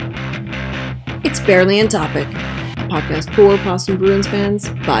It's Barely on Topic, a podcast for Boston Bruins fans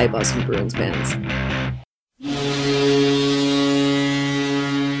by Boston Bruins fans.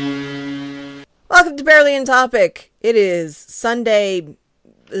 Welcome to Barely on Topic. It is Sunday,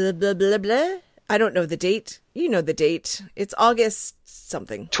 blah, blah, blah, blah. I don't know the date. You know the date. It's August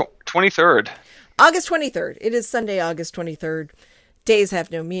something. 23rd. August 23rd. It is Sunday, August 23rd. Days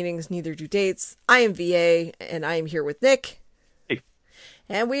have no meanings, neither do dates. I am VA, and I am here with Nick. Hey.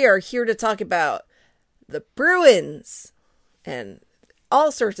 And we are here to talk about the Bruins and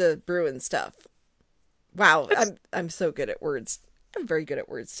all sorts of Bruin stuff. Wow, I'm so good at words. I'm very good at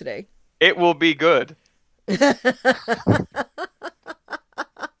words today. It will be good.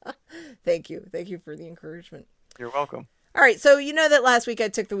 Thank you. Thank you for the encouragement. You're welcome. All right, so you know that last week I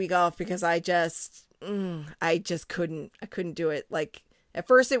took the week off because I just couldn't do it. Like, at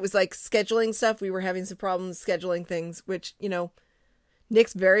first it was like scheduling stuff. We were having some problems scheduling things, which, you know,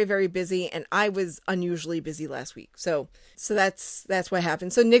 Nick's very, very busy, and I was unusually busy last week. So that's what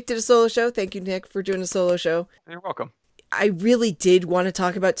happened. So Nick did a solo show. Thank you, Nick, for doing a solo show. You're welcome. I really did want to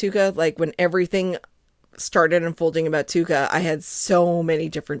talk about Tuukka. Like, when everything started unfolding about Tuukka, I had so many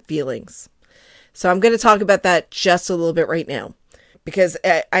different feelings. So I'm going to talk about that just a little bit right now. Because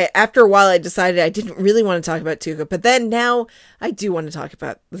after a while, I decided I didn't really want to talk about Tuukka. But then now I do want to talk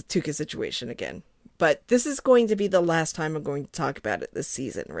about the Tuukka situation again. But this is going to be the last time I'm going to talk about it this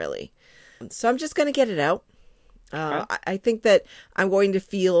season, really. So I'm just going to get it out. I think that I'm going to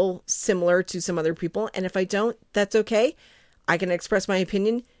feel similar to some other people. And if I don't, that's okay. I can express my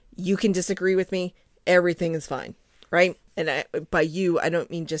opinion. You can disagree with me. Everything is fine. Right? And by you, I don't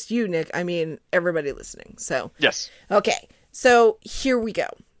mean just you, Nick. I mean everybody listening. So yes. Okay. So here we go.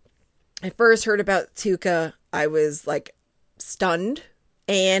 I first heard about Tuukka. I was like stunned.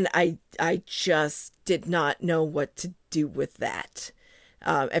 And I just did not know what to do with that.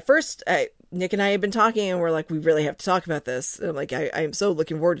 At first, Nick and I had been talking, and we're like, we really have to talk about this. And I'm like, I am so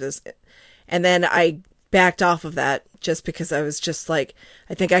looking forward to this. And then I backed off of that just because I was just like,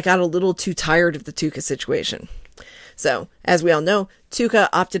 I think I got a little too tired of the Tuukka situation. So, as we all know, Tuukka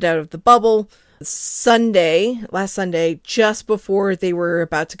opted out of the bubble last Sunday, just before they were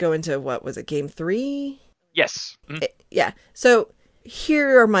about to go into, what was it, Game 3? Yes. Mm-hmm. Yeah. So,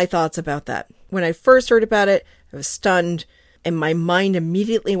 here are my thoughts about that. When I first heard about it, I was stunned, and my mind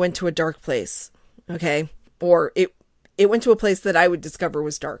immediately went to a dark place. Okay? Or it went to a place that I would discover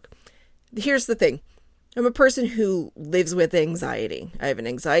was dark. Here's the thing. I'm a person who lives with anxiety. I have an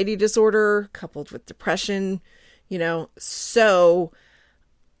anxiety disorder coupled with depression, you know. So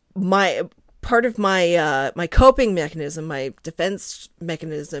part of my coping mechanism, my defense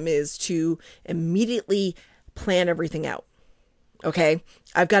mechanism, is to immediately plan everything out. Okay,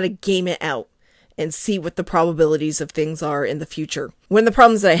 I've got to game it out and see what the probabilities of things are in the future. One of the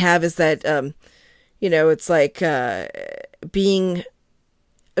problems that I have is that, you know, it's like being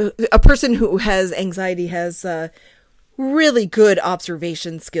a person who has anxiety has really good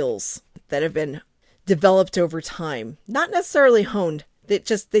observation skills that have been developed over time. Not necessarily honed, they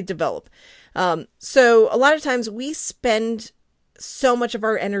develop. So a lot of times we spend so much of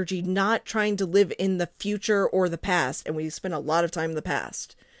our energy not trying to live in the future or the past, and we spend a lot of time in the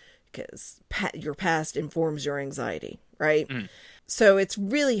past because your past informs your anxiety, right? So it's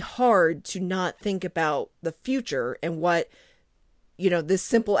really hard to not think about the future and what, you know, this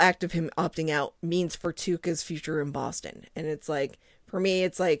simple act of him opting out means for Tuukka's future in Boston. And it's like, for me,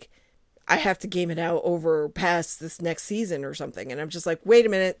 it's like I have to game it out over past this next season or something. And I'm just like, wait a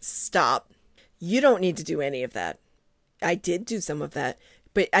minute, stop. You don't need to do any of that. I did do some of that,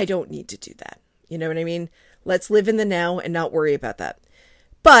 but I don't need to do that. You know what I mean? Let's live in the now and not worry about that.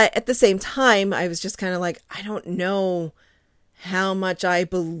 But at the same time, I was just kind of like, I don't know how much I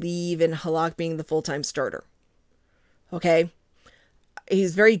believe in Halak being the full-time starter. Okay?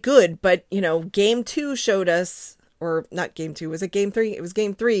 He's very good, but, you know, Game 2 showed us, or not Game 2, was it Game 3? It was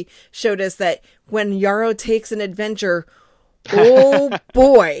Game 3, showed us that when Yarrow takes an adventure, oh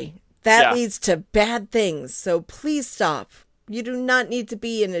boy, that leads to bad things. So please stop. You do not need to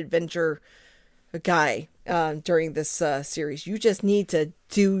be an adventure guy during this series. You just need to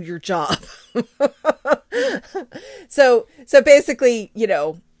do your job. So basically, you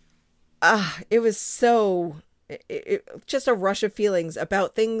know, it was just a rush of feelings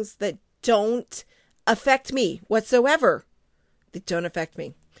about things that don't affect me whatsoever. They don't affect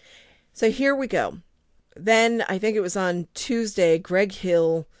me. So here we go. Then I think it was on Tuesday, Greg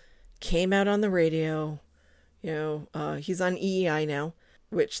Hill came out on the radio. You know, he's on EEI now,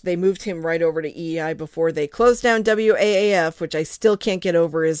 which they moved him right over to EEI before they closed down WAAF, which I still can't get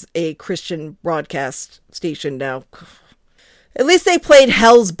over is a Christian broadcast station now. At least they played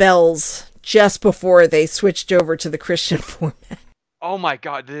Hell's Bells just before they switched over to the Christian format. Oh my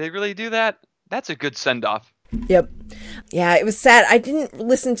God, did they really do that? That's a good send-off. Yep. Yeah, it was sad. I didn't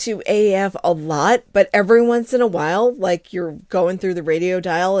listen to AAF a lot, but every once in a while, like you're going through the radio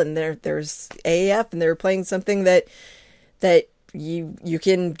dial and there's AAF and they're playing something that you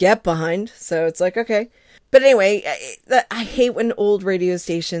can get behind. So it's like, okay. But anyway, I hate when old radio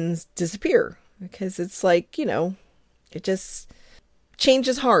stations disappear because it's like, it just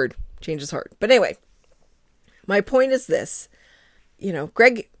changes hard. But anyway, my point is this.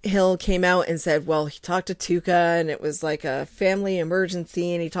 Greg Hill came out and said, well, he talked to Tuca and it was like a family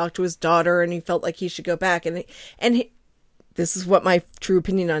emergency and he talked to his daughter and he felt like he should go back. And this is what my true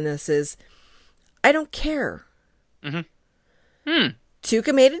opinion on this is. I don't care.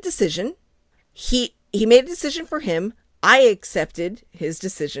 Tuca made a decision. He made a decision for him. I accepted his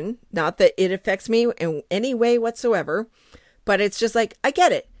decision. Not that it affects me in any way whatsoever, but it's just like, I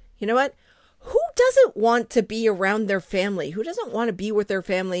get it. You know what? Who doesn't want to be around their family? Who doesn't want to be with their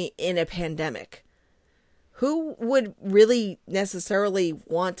family in a pandemic? Who would really necessarily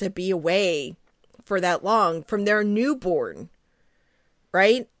want to be away for that long from their newborn?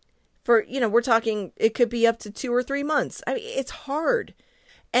 Right? For, we're talking, it could be up to 2 or 3 months. I mean, it's hard.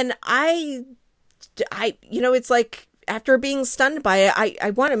 And I, it's like after being stunned by it, I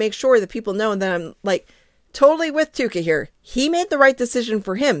want to make sure that people know that I'm like totally with Tuca here. He made the right decision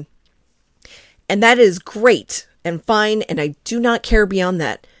for him. And that is great and fine. And I do not care beyond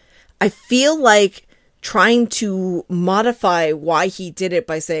that. I feel like trying to modify why he did it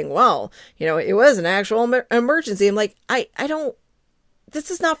by saying, well, it was an actual emergency. I'm like, I don't, this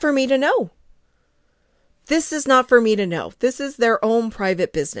is not for me to know. This is not for me to know. This is their own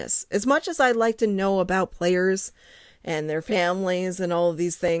private business. As much as I'd like to know about players and their families and all of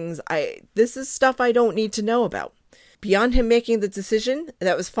these things, this is stuff I don't need to know about. Beyond him making the decision,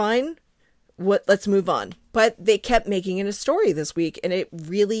 that was fine. Let's move on. But they kept making it a story this week, and it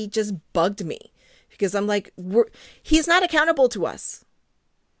really just bugged me because I'm like, he's not accountable to us.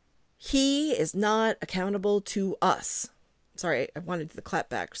 He is not accountable to us. Sorry, I wanted the clap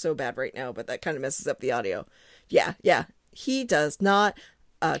back so bad right now, but that kind of messes up the audio. Yeah. He does not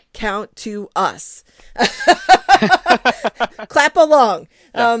account to us. Clap along.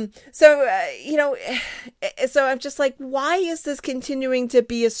 Yeah. So I'm just like, why is this continuing to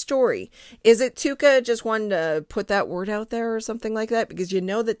be a story? Is it Tuca just wanting to put that word out there or something like that? Because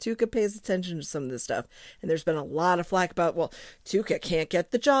that Tuca pays attention to some of this stuff. And there's been a lot of flack about, well, Tuca can't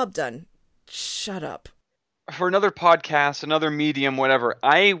get the job done. Shut up. For another podcast, another medium, whatever,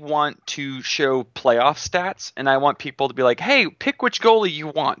 I want to show playoff stats, and I want people to be like, hey, pick which goalie you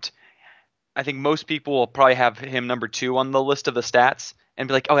want. I think most people will probably have him number 2 on the list of the stats and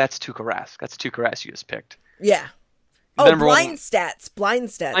be like, oh, that's Tuukka Rask. That's Tuukka Rask you just picked. Yeah. Oh, blind stats. Blind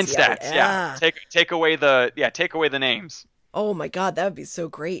stats. Yeah. Take away the names. Oh my God, that would be so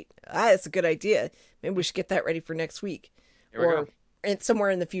great. That's a good idea. Maybe we should get that ready for next week. Or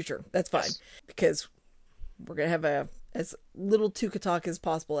somewhere in the future. That's fine. Yes. Because we're going to have as little Tuca talk as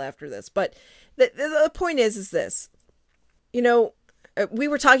possible after this. But the point is this. We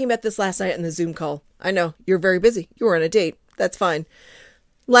were talking about this last night in the Zoom call. I know, you're very busy. You were on a date. That's fine.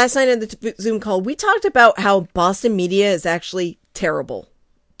 Last night in the Zoom call, we talked about how Boston media is actually terrible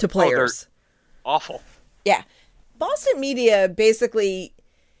to players. They're awful. Yeah. Boston media, basically,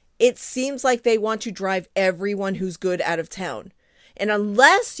 it seems like they want to drive everyone who's good out of town. And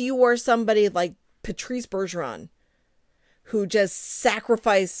unless you are somebody like Patrice Bergeron, who just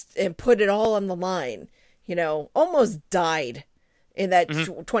sacrificed and put it all on the line, almost died in that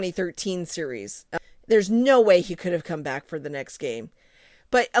 2013 series. There's no way he could have come back for the next game.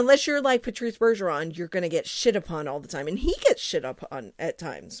 But unless you're like Patrice Bergeron, you're going to get shit upon all the time. And he gets shit upon at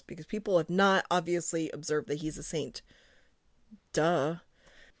times because people have not obviously observed that he's a saint. Duh.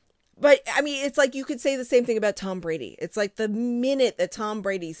 But, I mean, it's like you could say the same thing about Tom Brady. It's like the minute that Tom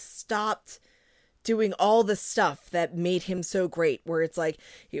Brady stopped doing all the stuff that made him so great, where it's like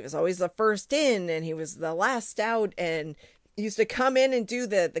he was always the first in and he was the last out and he used to come in and do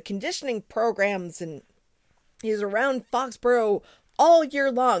the conditioning programs and he was around Foxborough all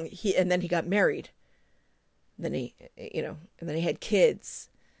year long. And then he got married. Then he had kids.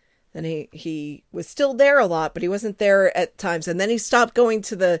 Then he was still there a lot, but he wasn't there at times. And then he stopped going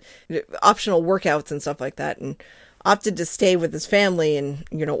to the optional workouts and stuff like that and opted to stay with his family and,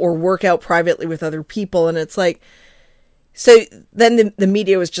 or work out privately with other people. And it's like, so then the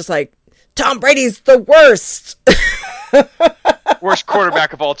media was just like, Tom Brady's the worst. Worst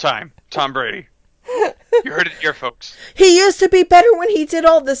quarterback of all time, Tom Brady. You heard it here, folks. He used to be better when he did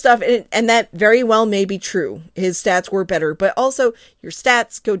all this stuff, and that very well may be true. His stats were better, but also your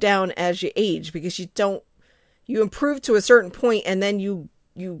stats go down as you age because you improve to a certain point and then you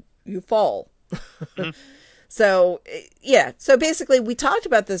fall. Mm-hmm. So, yeah. So basically, we talked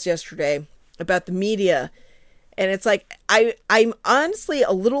about this yesterday, about the media. And it's like, I'm honestly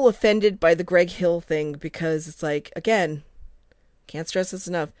a little offended by the Greg Hill thing because it's like, again, can't stress this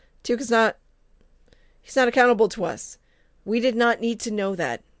enough. Tuukka's he's not accountable to us. We did not need to know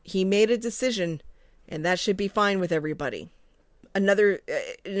that. He made a decision, and that should be fine with everybody. Another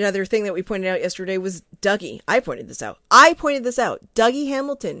thing that we pointed out yesterday was Dougie. I pointed this out. Dougie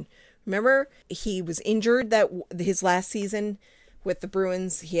Hamilton. Remember, he was injured that his last season with the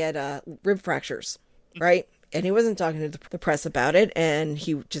Bruins. He had rib fractures, right? And he wasn't talking to the press about it, and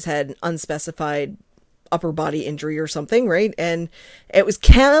he just had an unspecified upper body injury or something, right? And it was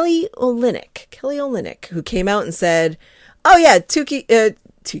Kelly Olynyk, who came out and said, "Oh yeah, Tukey,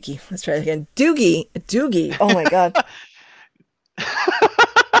 let's try it again, Doogie, oh my god,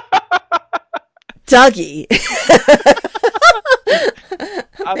 Dougie."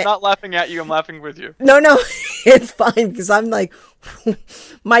 I'm not laughing at you. I'm laughing with you. No, it's fine because I'm like,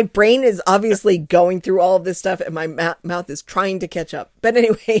 my brain is obviously going through all of this stuff and my mouth is trying to catch up. But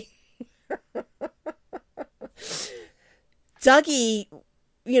anyway, Dougie,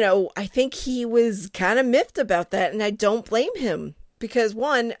 I think he was kind of miffed about that, and I don't blame him because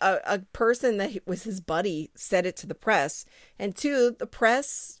one, a person that was his buddy said it to the press, and two, the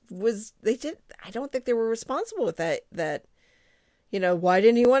press I don't think they were responsible with that. Why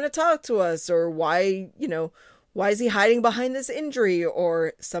didn't he want to talk to us? Or why is he hiding behind this injury?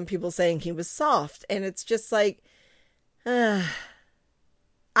 Or some people saying he was soft. And it's just like, I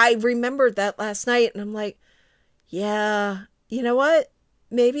remembered that last night and I'm like, yeah, you know what?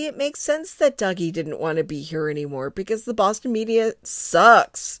 Maybe it makes sense that Dougie didn't want to be here anymore because the Boston media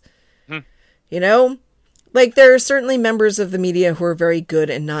sucks. Like there are certainly members of the media who are very good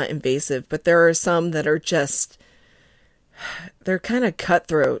and not invasive, but there are some that are just, they're kind of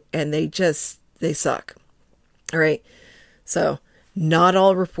cutthroat and they suck. All right. So not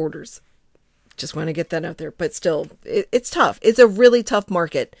all reporters, just want to get that out there, but still it's tough. It's a really tough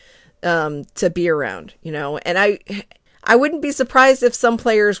market, to be around, and I wouldn't be surprised if some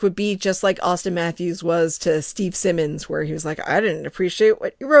players would be just like Austin Matthews was to Steve Simmons, where he was like, I didn't appreciate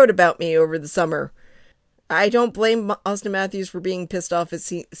what you wrote about me over the summer. I don't blame Austin Matthews for being pissed off at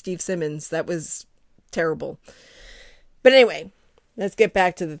Steve Simmons. That was terrible. But anyway, let's get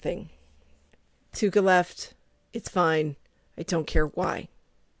back to the thing. Tuukka left. It's fine. I don't care why.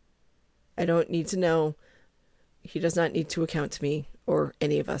 I don't need to know. He does not need to account to me or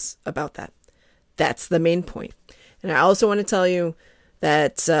any of us about that. That's the main point. And I also want to tell you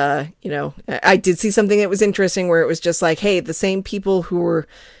that, I did see something that was interesting where it was just like, hey, the same people who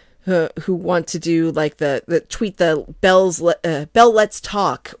want to do like the tweet the Bell Let's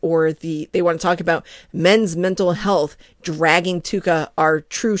Talk, or they want to talk about men's mental health, dragging Tuukka are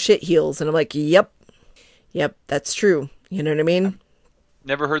true shitheels. And I'm like, yep, that's true. You know what I mean?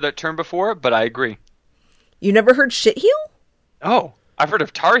 Never heard that term before, but I agree. You never heard shitheel? Oh, I've heard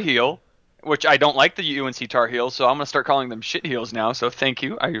of Tar Heel, which I don't like the UNC Tar Heels, so I'm going to start calling them shitheels now. So thank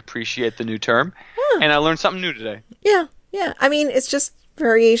you. I appreciate the new term. Huh. And I learned something new today. Yeah. I mean, it's just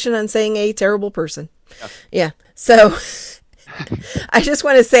variation on saying a terrible person. Yeah. So I just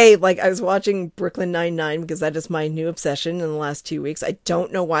want to say, like, I was watching Brooklyn Nine-Nine because that is my new obsession in the last 2 weeks. I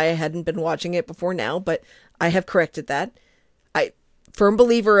don't know why I hadn't been watching it before now, but I have corrected that. Firm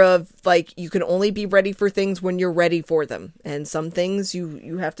believer of, like, you can only be ready for things when you're ready for them. And some things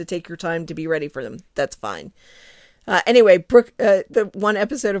you have to take your time to be ready for them. That's fine. Anyway, the one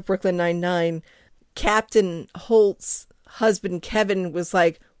episode of Brooklyn Nine-Nine, Captain Holt's husband, Kevin, was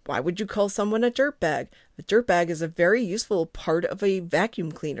like, why would you call someone a dirtbag? A dirtbag is a very useful part of a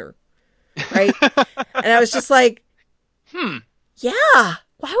vacuum cleaner. Right? And I was just like, yeah,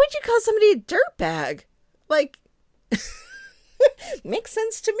 why would you call somebody a dirtbag? Like... Makes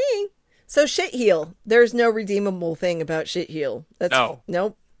sense to me. So shitheel. There's no redeemable thing about shitheel.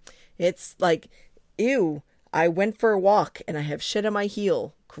 Nope. It's like, ew, I went for a walk and I have shit on my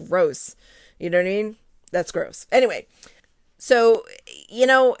heel. Gross. You know what I mean? That's gross. Anyway, so,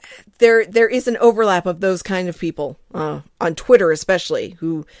 there is an overlap of those kind of people, on Twitter especially,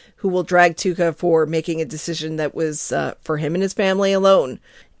 who will drag Tuukka for making a decision that was for him and his family alone.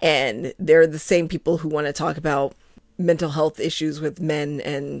 And they're the same people who want to talk about mental health issues with men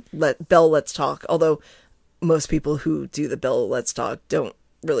and Bell Let's Talk, although most people who do the Bell Let's Talk don't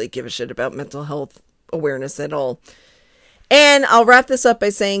really give a shit about mental health awareness at all. And I'll wrap this up by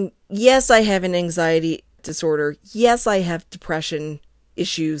saying, yes, I have an anxiety disorder. Yes, I have depression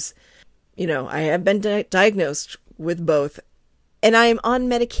issues. You know, I have been diagnosed with both. And I am on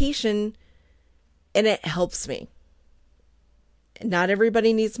medication, and it helps me. Not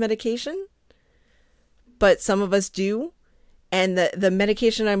everybody needs medication, but some of us do. And the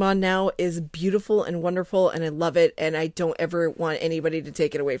medication I'm on now is beautiful and wonderful, and I love it, and I don't ever want anybody to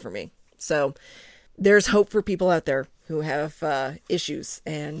take it away from me. So there's hope for people out there who have issues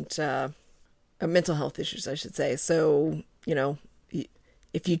and mental health issues, I should say. So, you know,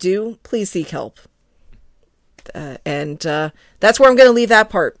 if you do, please seek help. And that's where I'm going to leave that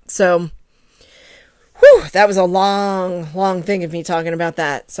part. So, whew, that was a long thing of me talking about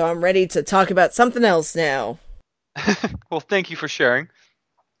that. So I'm ready to talk about something else now. Well, thank you for sharing.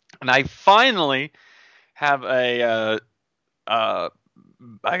 And I finally have a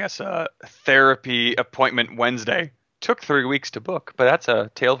therapy appointment Wednesday. Took 3 weeks to book, but that's a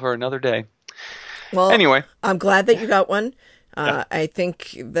tale for another day. Well, anyway, I'm glad that you got one. I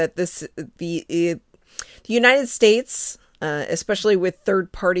think that the United States, especially with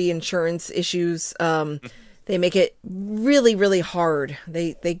third-party insurance issues, they make it really, really hard.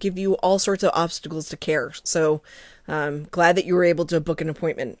 They give you all sorts of obstacles to care. So I'm glad that you were able to book an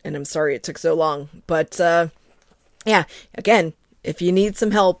appointment, and I'm sorry it took so long. But yeah, again, if you need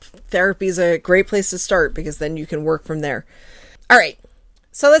some help, therapy is a great place to start because then you can work from there. All right,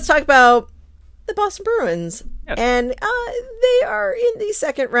 so let's talk about the Boston Bruins. Yes. And they are in the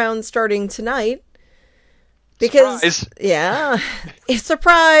second round starting tonight. Because, surprise. Yeah, it's a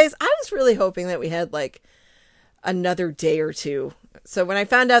surprise. I was really hoping that we had like another day or two. So when I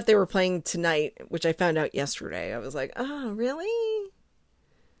found out they were playing tonight, which I found out yesterday, I was like, oh, really?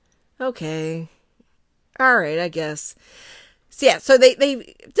 Okay. All right, I guess. So yeah, so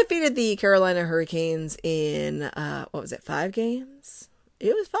they defeated the Carolina Hurricanes in, 5 games?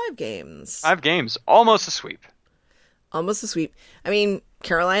 It was 5 games. 5 games. Almost a sweep. Almost a sweep. I mean,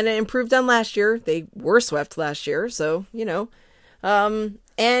 Carolina improved on last year. They were swept last year, so, you know.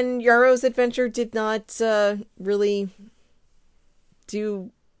 And Yaro's Adventure did not really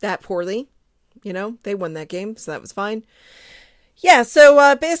do that poorly. You know, they won that game, so that was fine. Yeah,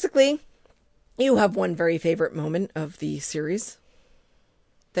 so basically, you have one very favorite moment of the series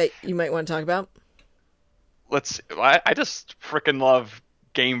that you might want to talk about. I just freaking love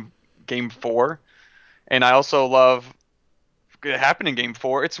game 4. And I also love it happened in game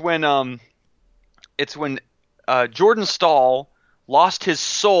 4. It's when Jordan Staal lost his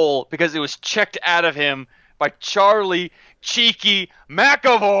soul because it was checked out of him by Charlie Cheeky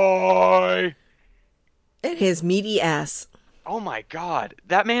McAvoy. And his meaty ass. Oh my god.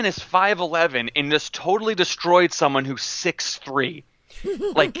 That man is 5'11" and just totally destroyed someone who's 6'3".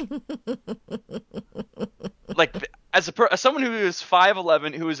 As someone who is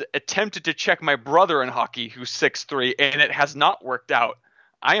 5'11", who has attempted to check my brother in hockey who's 6'3", and it has not worked out.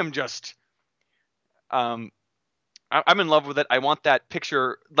 I am just I'm in love with it. I want that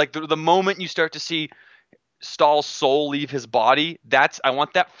picture, like the moment you start to see Stahl's soul leave his body, I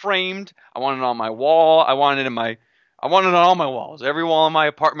want that framed. I want it on my wall. I want it on all my walls. Every wall in my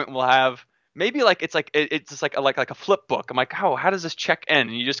apartment will have maybe it's just like a flip book. I'm like, how does this check end?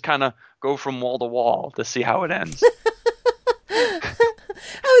 And you just kind of go from wall to wall to see how it ends. I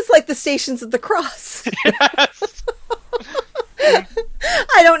was like the Stations of the Cross. Yes.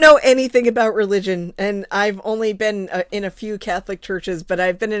 I don't know anything about religion, and I've only been in a few Catholic churches, but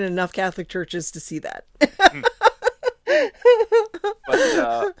I've been in enough Catholic churches to see that.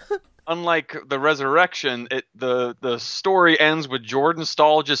 But unlike the resurrection, the story ends with Jordan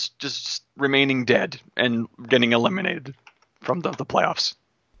Staal just remaining dead and getting eliminated from the playoffs.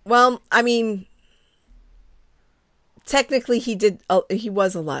 Well, I mean, technically he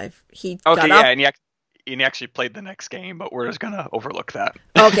was alive. He got off. And he actually played the next game, but we're just gonna overlook that.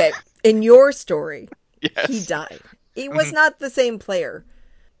 Okay, in your story, yes. He died. He was not the same player,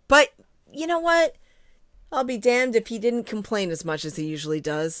 but you know what? I'll be damned if he didn't complain as much as he usually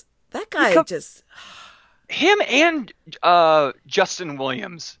does. That guy him and Justin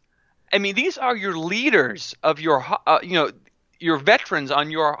Williams. I mean, these are your leaders of your your veterans on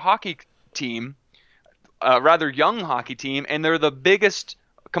your hockey team, rather young hockey team, and they're the biggest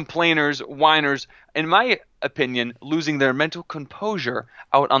complainers, whiners, in my opinion, losing their mental composure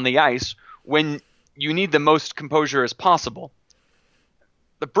out on the ice when you need the most composure as possible.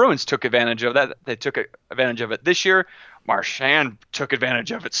 The Bruins took advantage of that. They took advantage of it this year. Marchand took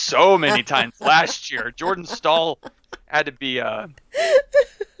advantage of it so many times last year. Jordan Staal had to be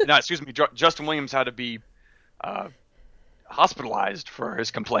Justin Williams had to be hospitalized for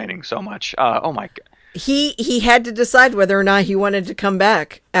his complaining so much. Oh my god. he had to decide whether or not he wanted to come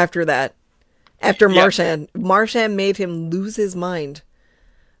back after that. After Marchand made him lose his mind.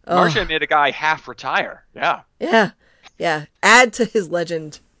 Marchand made a guy half retire. Yeah. Yeah. Add to his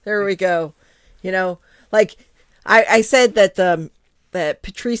legend. There we go. You know, like I said that that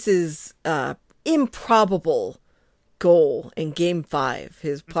Patrice's improbable goal in Game 5,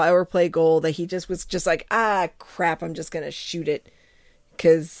 his power play goal, that he just was just like, crap, I'm just gonna shoot it,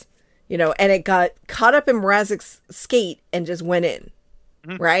 because and it got caught up in Mrazek's skate and just went in.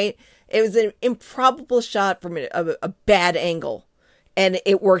 Right? It was an improbable shot from a bad angle, and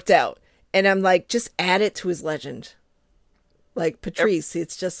it worked out. And I'm like, just add it to his legend. Like Patrice,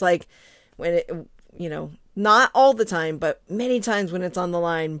 it's just like when it, not all the time, but many times when it's on the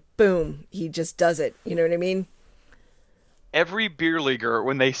line, boom, he just does it. You know what I mean? Every beer leaguer,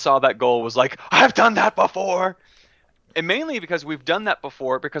 when they saw that goal, was like, I've done that before. And mainly because we've done that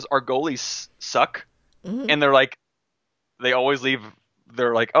before, because our goalies suck. And they always leave.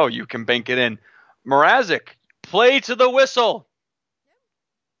 They're like, oh, you can bank it in. Mrazek, play to the whistle.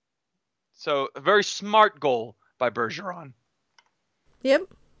 So a very smart goal by Bergeron. Yep.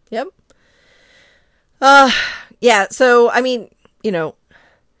 Yeah. So I mean,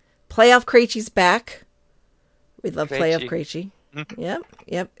 playoff Krejci's back. We love playoff Krejci.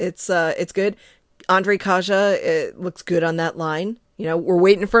 Yep. It's good. Andre Kaja, it looks good on that line. We're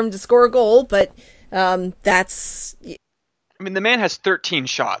waiting for him to score a goal, but that's. I mean, the man has 13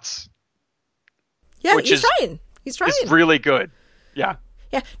 shots. Yeah, he's trying. He's trying. It's really good. Yeah.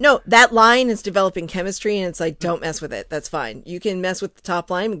 Yeah. No, that line is developing chemistry, and it's like, don't mess with it. That's fine. You can mess with the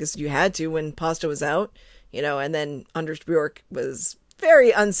top line because you had to when Pasta was out, and then Anders Bjork was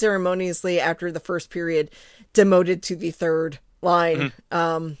very unceremoniously, after the first period, demoted to the third line,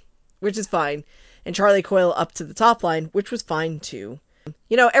 which is fine. And Charlie Coyle up to the top line, which was fine too.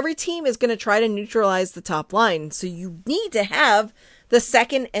 Every team is going to try to neutralize the top line, so you need to have the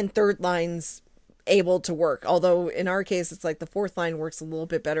second and third lines able to work. Although in our case, it's like the fourth line works a little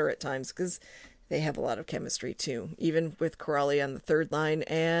bit better at times because they have a lot of chemistry too, even with Corrali on the third line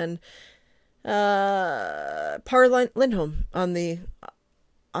and Lindholm on the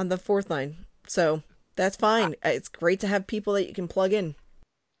fourth line. So that's fine. It's great to have people that you can plug in.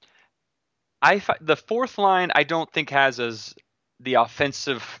 The fourth line, I don't think has the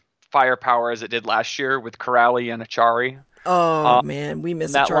offensive firepower as it did last year with Corrali and Achari. Oh man, we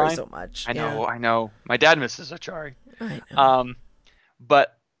miss Achari line. So much. I know. My dad misses Achari. I know.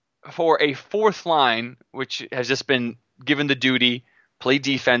 But for a fourth line, which has just been given the duty, play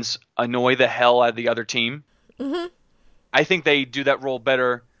defense, annoy the hell out of the other team, I think they do that role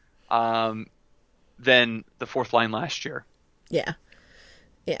better than the fourth line last year. Yeah.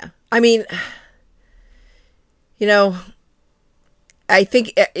 I mean, I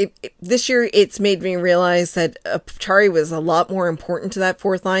think this year it's made me realize that Achari was a lot more important to that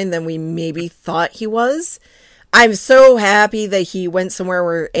fourth line than we maybe thought he was. I'm so happy that he went somewhere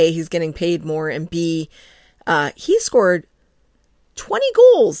where A, he's getting paid more, and B, he scored 20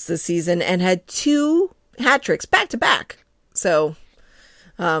 goals this season and had 2 hat tricks back to back. So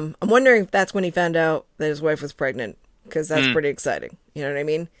I'm wondering if that's when he found out that his wife was pregnant, because that's pretty exciting. You know what I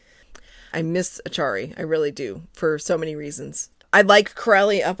mean? I miss Achari. I really do, for so many reasons. I like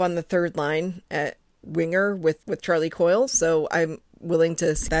Corrali up on the third line at winger with Charlie Coyle, so I'm willing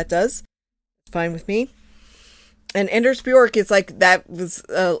to see that does. Fine with me. And Anders Bjork, it's like that was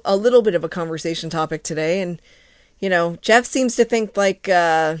a little bit of a conversation topic today. And, Jeff seems to think like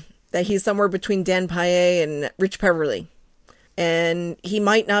that he's somewhere between Dan Paille and Rich Peverley. And he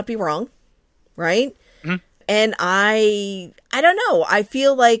might not be wrong, right? And I don't know. I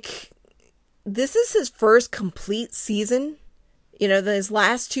feel like this is his first complete season. Those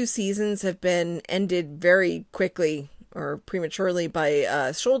last 2 seasons have been ended very quickly or prematurely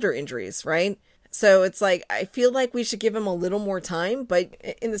by shoulder injuries, right? So it's like, I feel like we should give him a little more time. But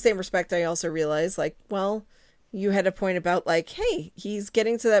in the same respect, I also realize, like, well, you had a point about, like, hey, he's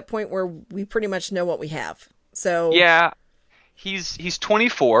getting to that point where we pretty much know what we have. So yeah, he's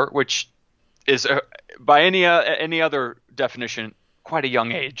 24, which is by any other definition quite a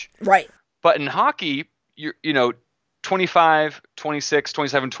young age, right? But in hockey, you 25, 26,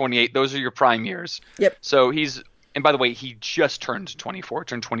 27, 28, those are your prime years. Yep. So and by the way, he just turned 24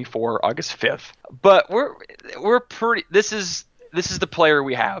 August 5th. But we're pretty, this is the player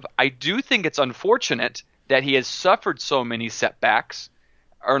we have. I do think it's unfortunate that he has suffered so many setbacks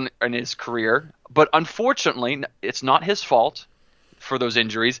in his career, but unfortunately, it's not his fault for those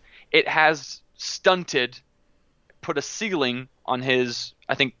injuries. It has put a ceiling on his,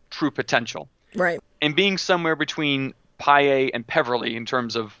 I think, true potential. Right. And being somewhere between Paille and Peverley in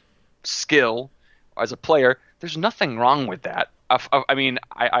terms of skill, as a player, there's nothing wrong with that. I mean,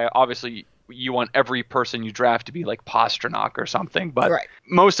 I obviously you want every person you draft to be like Pasternak or something, but Right.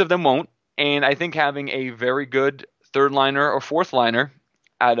 most of them won't. And I think having a very good third liner or fourth liner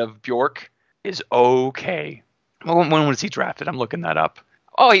out of Bjork is okay. When was he drafted? I'm looking that up.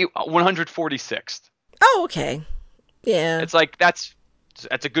 Oh, he 146th. Oh, okay. Yeah. It's like that's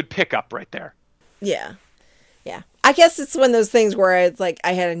a good pickup right there. Yeah. Yeah. I guess it's one of those things where it's like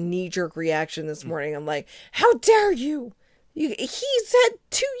I had a knee-jerk reaction this morning. I'm like, how dare you? He's had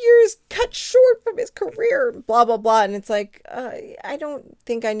 2 years cut short from his career, blah, blah, blah. And it's like, I don't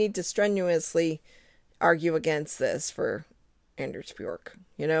think I need to strenuously argue against this for Anders Bjork.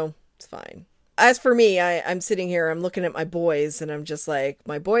 You know, it's fine. As for me, I'm sitting here, I'm looking at my boys, and I'm just like,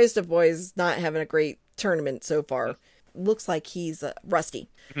 my boys to boys not having a great tournament so far. Looks like he's rusty.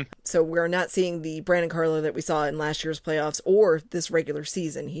 Mm-hmm. So we're not seeing the Brandon Carlo that we saw in last year's playoffs or this regular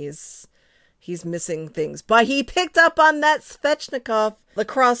season. He's missing things. But he picked up on that Svechnikov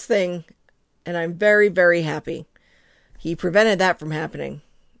lacrosse thing, and I'm very, very happy. He prevented that from happening.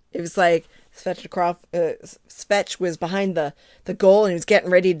 It was like Svechnikov, Svech was behind the goal, and he was getting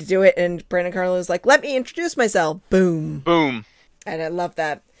ready to do it, and Brandon Carlo was like, let me introduce myself. Boom. Boom. And I love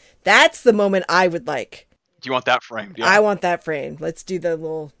that. That's the moment I would like. Do you want that framed? Yeah. I want that framed. Let's do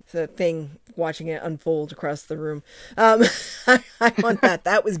the thing, watching it unfold across the room. I want that.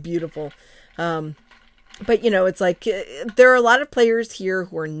 That was beautiful. But, you know, it's like there are a lot of players here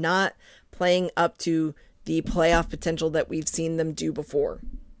who are not playing up to the playoff potential that we've seen them do before.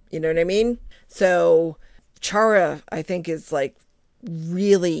 You know what I mean? So Chara, I think, is like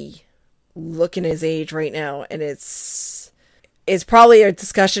really looking his age right now. And it's probably a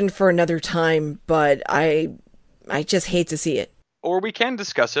discussion for another time, but I just hate to see it. Or we can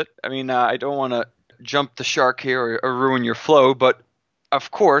discuss it. I mean, I don't want to jump the shark here or ruin your flow, but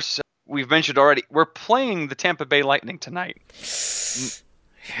of course, we've mentioned already, we're playing the Tampa Bay Lightning tonight.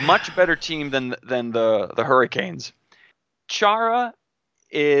 Much better team than the Hurricanes. Chara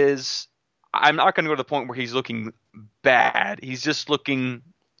is, I'm not going to go to the point where he's looking bad. He's just looking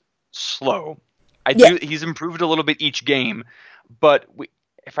slow. He's improved a little bit each game, but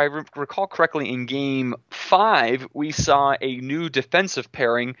if I recall correctly, in Game 5, we saw a new defensive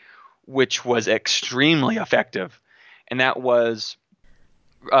pairing, which was extremely effective, and that was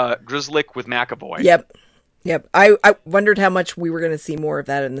Grzelcyk with McAvoy. Yep. I wondered how much we were going to see more of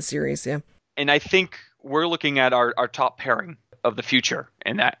that in the series. Yeah, and I think we're looking at our top pairing of the future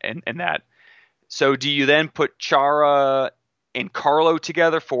in that. So, do you then put Chara and Carlo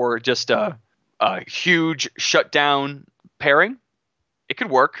together for just a huge shutdown pairing? It could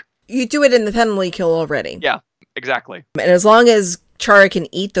work. You do it in the penalty kill already. Yeah, exactly. And as long as Chara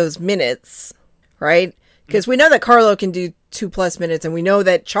can eat those minutes, right? Because we know that Carlo can do 2+ minutes, and we know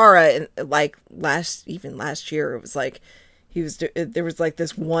that Chara, like last year, it was like there was like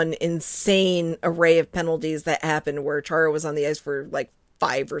this one insane array of penalties that happened where Chara was on the ice for like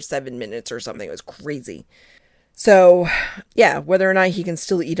 5 or 7 minutes or something. It was crazy. So, yeah, whether or not he can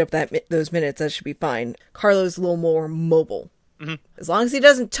still eat up those minutes, that should be fine. Carlo's a little more mobile. Mm-hmm. As long as he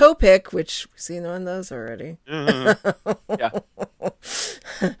doesn't toe pick, which we've seen on those already. Mm-hmm. Yeah.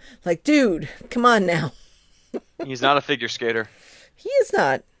 Like, dude, come on now. He's not a figure skater. He is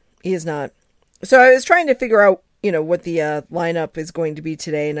not. So I was trying to figure out, you know, what the lineup is going to be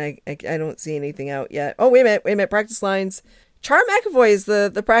today, and I don't see anything out yet. Oh, wait a minute. Practice lines. Chara McAvoy is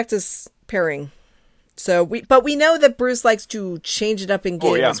the practice pairing. So we know that Bruce likes to change it up in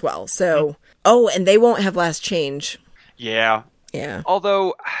game as well. So, and they won't have last change. Yeah. Yeah.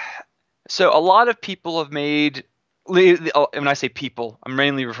 Although, so a lot of people have made, when I say people, I'm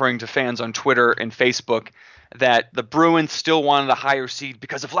mainly referring to fans on Twitter and Facebook, that the Bruins still wanted a higher seed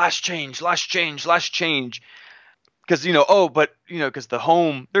because of last change. Because, because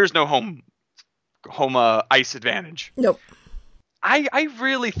there's no home ice advantage. Nope. I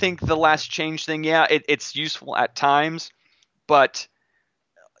really think the last change thing, it's useful at times, but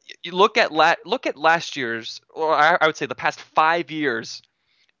you look at last year's, or I would say the past 5 years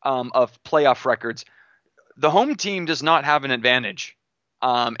of playoff records. The home team does not have an advantage,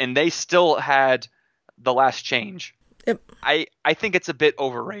 and they still had the last change. Yep. I think it's a bit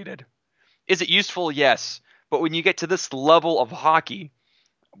overrated. Is it useful? Yes, but when you get to this level of hockey,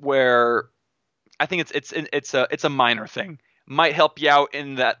 where I think it's a minor thing, might help you out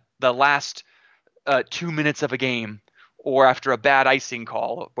in the last 2 minutes of a game, or after a bad icing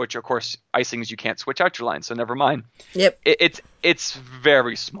call, which of course icings you can't switch out your line, so never mind. Yep. It's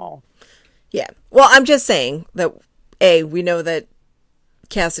very small. Yeah. Well, I'm just saying that we know that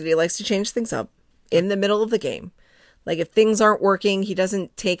Cassidy likes to change things up in the middle of the game. Like if things aren't working, he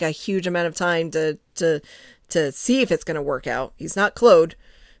doesn't take a huge amount of time to see if it's going to work out. He's not Claude,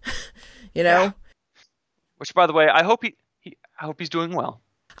 you know? Yeah. Which, by the way, I hope I hope he's doing well.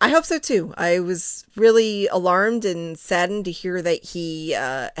 I hope so too. I was really alarmed and saddened to hear that he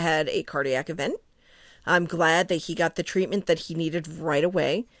had a cardiac event. I'm glad that he got the treatment that he needed right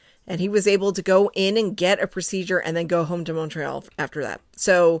away. And he was able to go in and get a procedure and then go home to Montreal after that.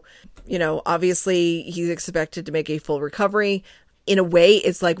 So, you know, obviously he's expected to make a full recovery. In a way,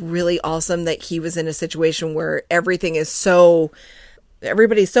 it's like really awesome that he was in a situation where everybody's so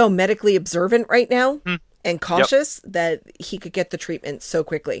medically observant right now and cautious that he could get the treatment so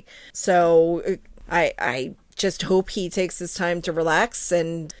quickly. So I just hope he takes his time to relax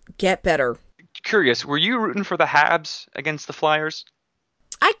and get better. Curious, were you rooting for the Habs against the Flyers?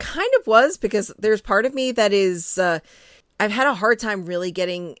 I kind of was, because there's part of me that is, I've had a hard time really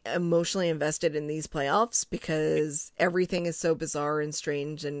getting emotionally invested in these playoffs because everything is so bizarre and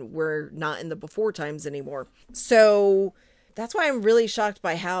strange and we're not in the before times anymore. So that's why I'm really shocked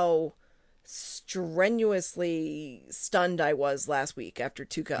by how strenuously stunned I was last week after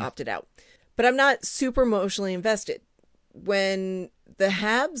Tuukka opted out. But I'm not super emotionally invested. When the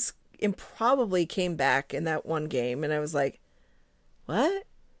Habs improbably came back in that one game and I was like, what?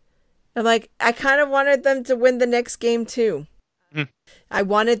 I'm like, I kind of wanted them to win the next game too. I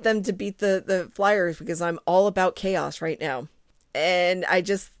wanted them to beat the Flyers because I'm all about chaos right now. And I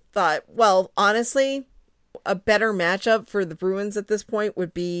just thought, well, honestly, a better matchup for the Bruins at this point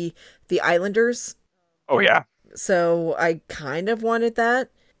would be the Islanders. Oh, yeah. So I kind of wanted that.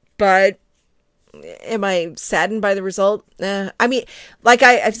 But am I saddened by the result? I mean, like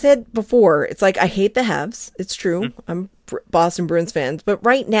I've said before, it's like I hate the Habs. It's true. I'm Boston Bruins fans. But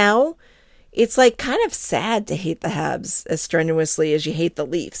right now, it's like kind of sad to hate the Habs as strenuously as you hate the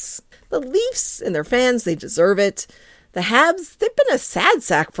Leafs. The Leafs and their fans, they deserve it. The Habs, they've been a sad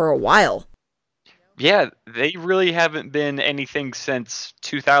sack for a while. Yeah, they really haven't been anything since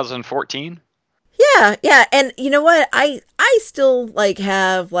 2014. Yeah. And you know what? I still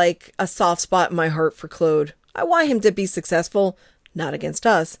have a soft spot in my heart for Claude. I want him to be successful, not against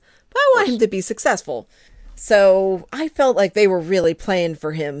us, but I want him to be successful. So I felt like they were really playing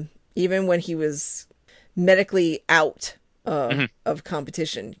for him, even when he was medically out of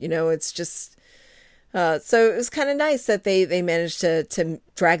competition. You know, it's just so it was kind of nice that they managed to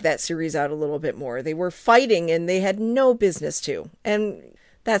drag that series out a little bit more. They were fighting and they had no business to, and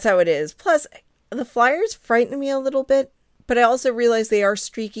that's how it is. Plus, the Flyers frighten me a little bit, but I also realize they are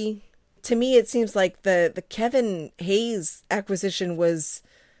streaky. To me, it seems like the Kevin Hayes acquisition was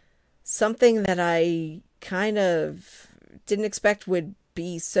something that I kind of didn't expect would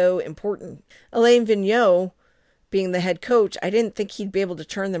be so important. Alain Vigneault being the head coach, I didn't think he'd be able to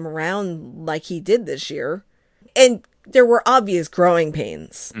turn them around like he did this year. And there were obvious growing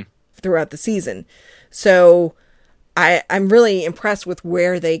pains throughout the season. So I'm really impressed with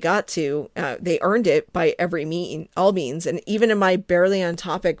where they got to. They earned it by all means. And even in my barely on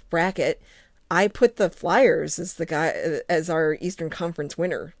topic bracket, I put the Flyers as our Eastern Conference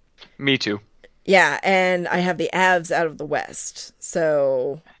winner. Me too. Yeah, and I have the Avs out of the West.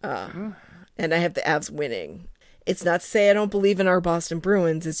 So, and I have the Avs winning. It's not to say I don't believe in our Boston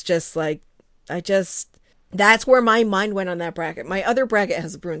Bruins. It's just like, that's where my mind went on that bracket. My other bracket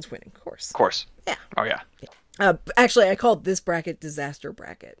has the Bruins winning, of course. Of course. Yeah. Oh, yeah. Actually, I called this bracket Disaster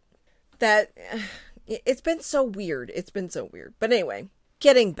Bracket. It's been so weird. But anyway,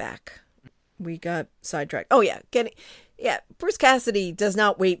 getting back. We got sidetracked. Oh, yeah. Bruce Cassidy does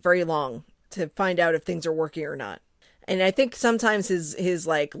not wait very long to find out if things are working or not. And I think sometimes his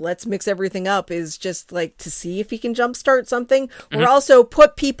let's mix everything up is just to see if he can jumpstart something or also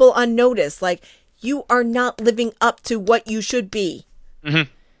put people on notice. Like, you are not living up to what you should be.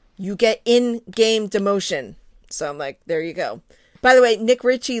 You get in-game demotion. So I'm like, there you go. By the way, Nick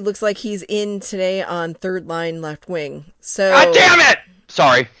Ritchie looks like he's in today on third line left wing. So God damn it!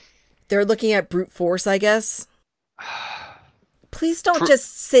 Sorry. They're looking at brute force, I guess. Please don't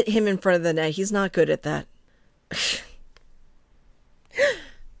just sit him in front of the net. He's not good at that.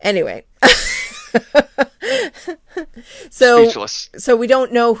 Anyway. Speechless. So we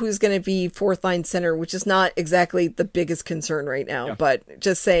don't know who's going to be fourth line center, which is not exactly the biggest concern right now. Yeah. But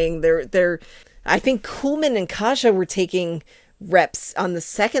just saying, I think Kuhlman and Kasha were taking reps on the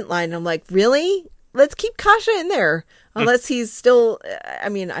second line. I'm like, really? Let's keep Kasha in there. Unless he's still, I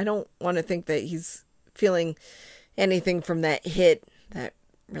mean, I don't want to think that he's feeling anything from that hit, that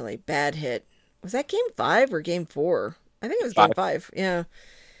really bad hit. Was that game 5 or game 4? I think it was game 5. Yeah.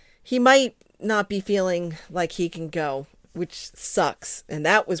 He might not be feeling like he can go which sucks. And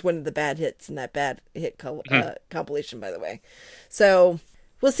that was one of the bad hits in that bad hit compilation, by the way. So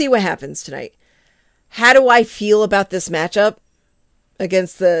we'll see what happens tonight. How do I feel about this matchup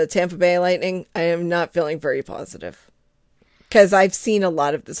against the Tampa Bay Lightning? I am not feeling very positive because I've seen a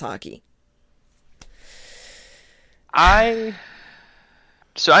lot of this hockey.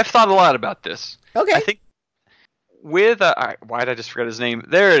 So I've thought a lot about this. Okay. I think with why did I just forget his name?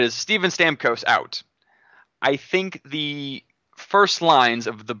 There it is. Steven Stamkos out. I think the first lines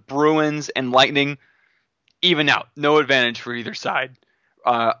of the Bruins and Lightning even out. No advantage for either side.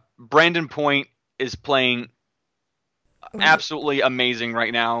 Brandon Point is playing absolutely amazing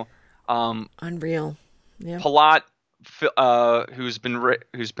right now. Unreal. Yeah. Palat, who's been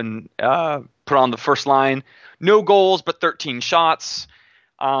put on the first line, no goals but 13 shots.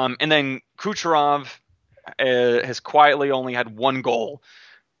 And then Kucherov has quietly only had one goal,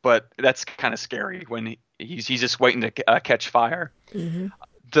 but that's kind of scary when he's just waiting to catch fire. Mm-hmm.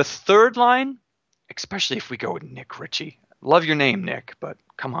 The third line, especially if we go with Nick Ritchie, love your name, Nick, but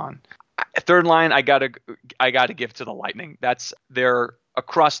come on. Third line, I gotta give to the Lightning. They're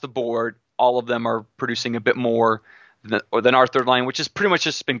across the board. All of them are producing a bit more than our third line, which has pretty much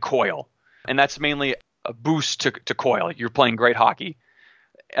just been Coyle, and that's mainly a boost to Coyle. You're playing great hockey.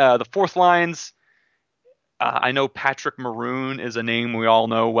 The fourth lines, I know Patrick Maroon is a name we all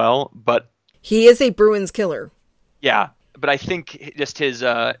know well, but he is a Bruins killer. Yeah, but I think just his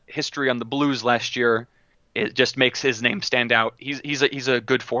history on the Blues last year, it just makes his name stand out. He's a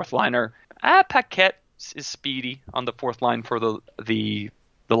good fourth liner. Paquette is speedy on the fourth line for the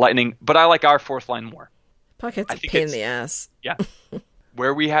Lightning, but I like our fourth line more. Paquette's a pain in the ass. Yeah.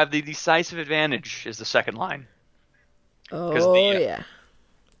 Where we have the decisive advantage is the second line. Oh, yeah.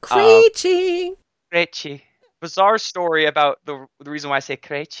 Krejci. Krejci. Bizarre story about the reason why I say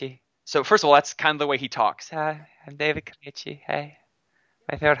Krejci. So first of all, that's kind of the way he talks. Hi, I'm David Krejci. Hey.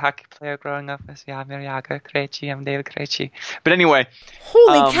 My favorite hockey player growing up was Jaromir Jagr. Krejci. I'm David Krejci. But anyway.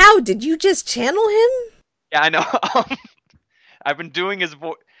 Holy cow, did you just channel him? Yeah, I know. I've been doing his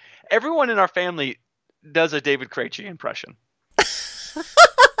voice. Everyone in our family does a David Krejci impression.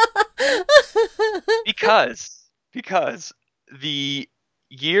 because the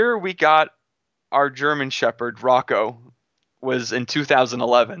year we got our German Shepherd, Rocco, was in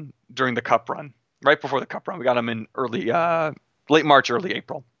 2011 during the Cup run. Right before the Cup run. We got him in late March, early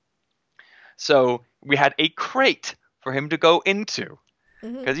April. So we had a crate for him to go into.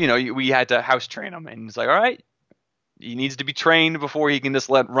 Because, we had to house train him. And it's like, all right, he needs to be trained before he can just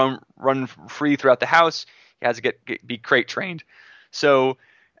run free throughout the house. He has to be crate trained. So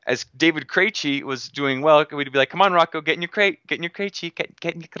as David Krejci was doing well, we'd be like, come on, Rocco, get in your crate, get in your Krejci,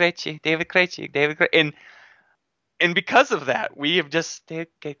 get in your Krejci, David Krejci. And because of that, we have just, get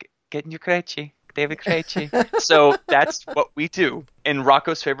in your Krejci, David Krejci. So that's what we do. And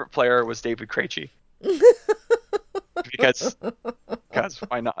Rocco's favorite player was David Krejci. because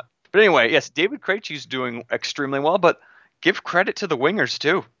why not? But anyway, yes, David Krejci's doing extremely well, but give credit to the wingers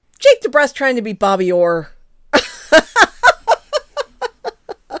too. Jake DeBrusk trying to be Bobby Orr.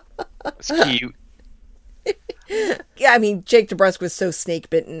 It's cute. Yeah, I mean, Jake DeBrusk was so snake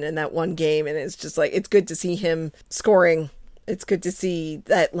bitten in that one game, and it's just like, it's good to see him scoring. It's good to see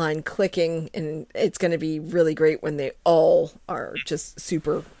that line clicking, and it's going to be really great when they all are just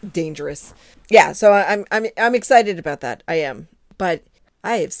super dangerous. Yeah, so I'm excited about that. I am, but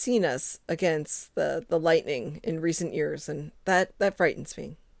I have seen us against the Lightning in recent years, and that frightens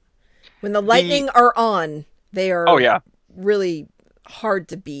me. When the Lightning are on, they are really hard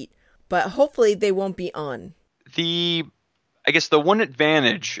to beat, but hopefully they won't be on. I guess the one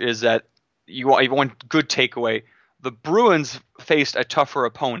advantage is that you want one good takeaway. The Bruins faced a tougher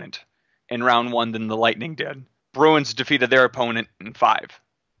opponent in round one than the Lightning did. Bruins defeated their opponent in 5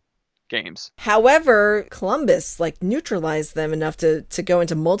 games. However, Columbus neutralized them enough to go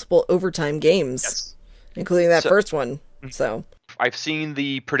into multiple overtime games, including that first one. So I've seen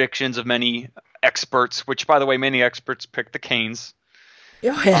the predictions of many experts, which, by the way, many experts picked the Canes.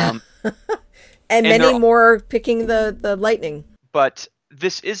 Oh, yeah. and many more picking the Lightning. But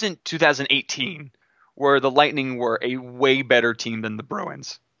this isn't 2018, where the Lightning were a way better team than the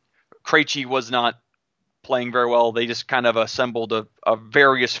Bruins. Krejci was not playing very well. They just kind of assembled a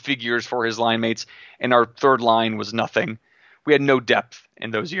various figures for his line mates, and our third line was nothing. We had no depth in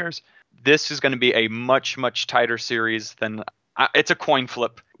those years. This is going to be a much, much tighter series than it's a coin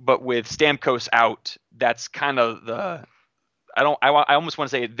flip, but with Stamkos out, that's kind of the I almost want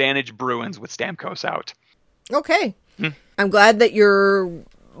to say advantage Bruins with Stamkos out. Okay. I'm glad that you're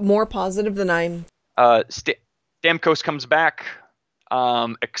more positive than I'm. Stamkos comes back,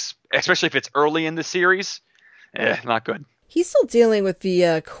 especially if it's early in the series. not good. He's still dealing with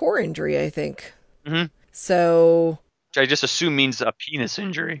the core injury, I think. Mm-hmm. So, Which I just assume means a penis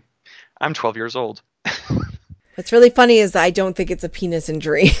injury. I'm 12 years old. what's really funny is I don't think it's a penis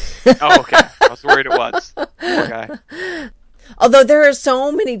injury. Oh, okay. I was worried it was. Poor guy. Although there are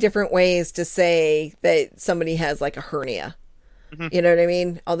so many different ways to say that somebody has like a hernia. Mm-hmm. You know what I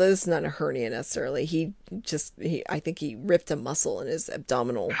mean? Although this is not a hernia necessarily. I think he ripped a muscle in his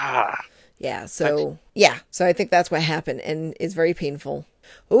abdominal. Yeah, so I think that's what happened, and it's very painful.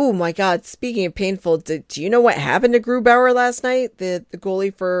 Oh my God! Speaking of painful, do you know what happened to Grubauer last night? The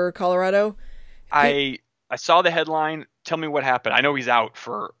goalie for Colorado. I saw the headline. Tell me what happened. I know he's out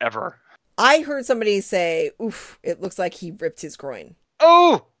forever. I heard somebody say, "Oof! It looks like he ripped his groin."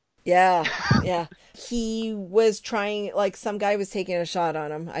 Oh. Yeah. He was trying, like, some guy was taking a shot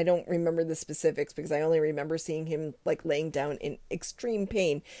on him. I don't remember the specifics because I only remember seeing him, like, laying down in extreme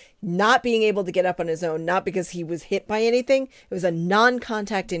pain, not being able to get up on his own, not because he was hit by anything. It was a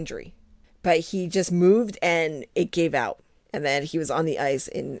non-contact injury, but he just moved and it gave out. And then he was on the ice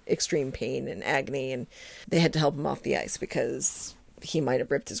in extreme pain and agony, and they had to help him off the ice because he might have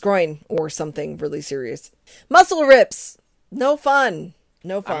ripped his groin or something really serious. Muscle rips! No fun.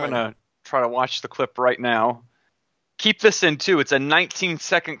 No fun. I'm going to try to watch the clip right now. Keep this in, too. It's a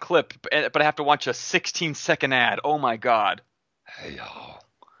 19-second clip, but I have to watch a 16-second ad. Oh, my God. Hey, y'all.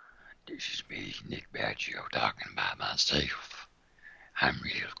 This is me, Nick Baggio, talking about myself. I'm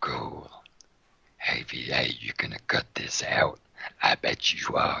real cool. Hey, VA, you gonna cut this out? I bet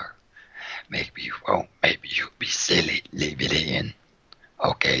you are. Maybe you won't. Maybe you'll be silly. Leave it in.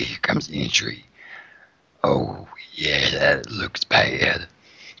 Okay, here comes the injury. Oh, yeah, that looks bad.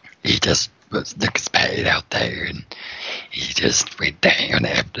 He just looks bad out there, and he just went down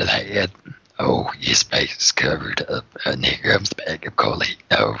after that. Oh, his face is covered up, and here comes the bag of coal he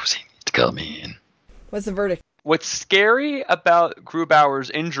knows he needs to come in. What's the verdict? What's scary about Grubauer's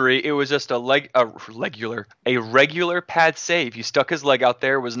injury, it was just a regular pad save. He stuck his leg out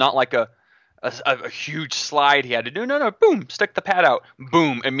there. It was not like a huge slide he had to do. No, boom, stick the pad out.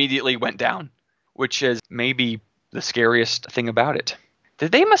 Boom, immediately went down, which is maybe the scariest thing about it.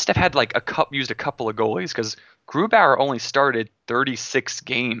 They must have had used a couple of goalies because Grubauer only started 36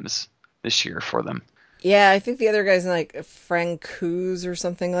 games this year for them. Yeah, I think the other guy's like Francouz or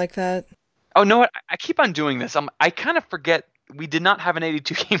something like that. Oh, no, what? I keep on doing this. I kind of forget we did not have an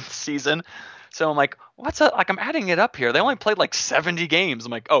 82-game season. So I'm like, I'm adding it up here. They only played like 70 games.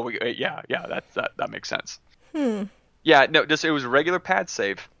 I'm like, oh, yeah, that makes sense. Yeah, no, it was a regular pad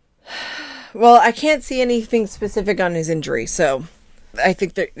save. Well, I can't see anything specific on his injury, so I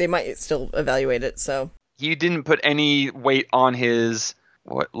think they might still evaluate it. So he didn't put any weight on his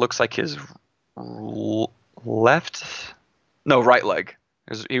what looks like his right leg.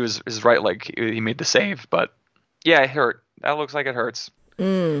 His right leg. He made the save, but yeah, it hurt. That looks like it hurts.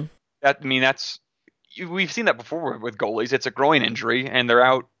 We've seen that before with goalies. It's a groin injury, and they're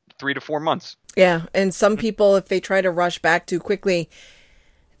out 3 to 4 months. Yeah, and some people, if they try to rush back too quickly,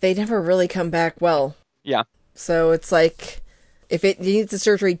 they never really come back well. Yeah. So it's like, if it needs the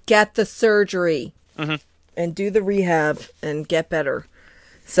surgery, get the surgery. Mm-hmm. And do the rehab and get better.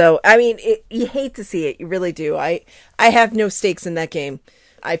 So, I mean, you hate to see it. You really do. I have no stakes in that game.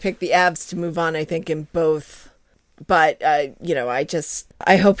 I picked the Avs to move on, I think, in both. But, I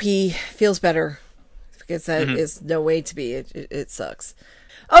hope he feels better. Because that is no way to be. It sucks.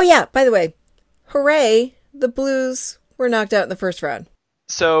 Oh, yeah, by the way, hooray, the Blues were knocked out in the first round.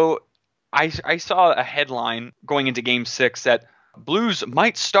 So, I saw a headline going into Game 6 that Blues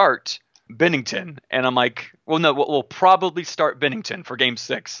might start Binnington, and I'm like, well, no, we'll probably start Binnington for Game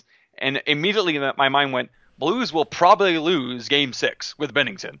 6. And immediately my mind went, Blues will probably lose Game 6 with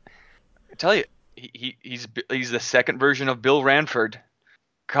Binnington. I tell you, he's the second version of Bill Ranford.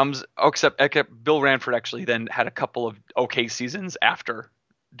 Except Bill Ranford actually then had a couple of okay seasons after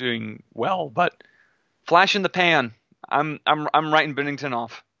doing well, but flash in the pan. I'm writing Binnington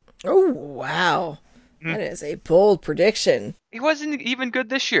off. Oh wow, that is a bold prediction. He wasn't even good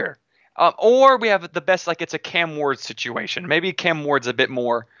this year. Or we have the best, it's a Cam Ward situation. Maybe Cam Ward's a bit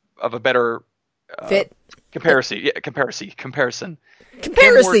more of a better fit comparison. Yeah, comparison.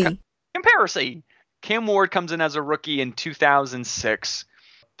 Cam Ward comes in as a rookie in 2006,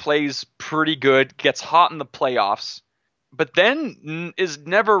 plays pretty good, gets hot in the playoffs, but then is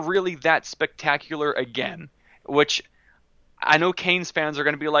never really that spectacular again. Which I know Canes fans are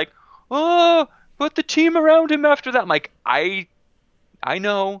going to be like, oh, put the team around him after that. I'm like, I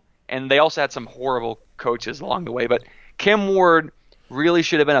know. And they also had some horrible coaches along the way. But Cam Ward really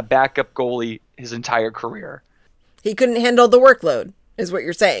should have been a backup goalie his entire career. He couldn't handle the workload, is what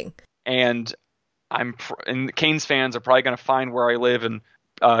you're saying. And and Canes fans are probably going to find where I live and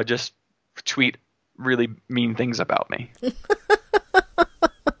just tweet really mean things about me.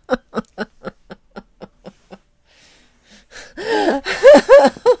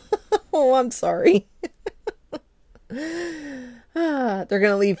 Oh, I'm sorry. They're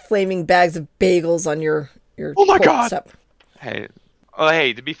gonna leave flaming bags of bagels on your Oh my porch God. step. Hey,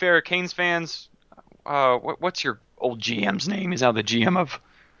 to be fair, Canes fans, what's your old GM's name? He's now the GM of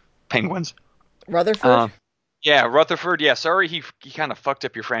Penguins. Rutherford. Yeah, Rutherford. Yeah, sorry he kind of fucked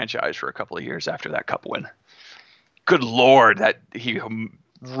up your franchise for a couple of years after that Cup win. Good Lord, that he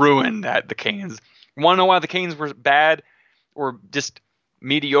ruined the Canes. Want to know why the Canes were bad or just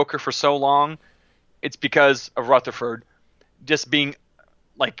mediocre for so long? It's because of Rutherford just being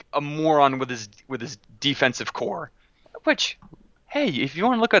like a moron with his defensive core. Which, hey, if you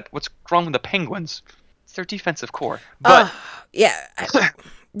want to look at what's wrong with the Penguins, it's their defensive core. But Yeah.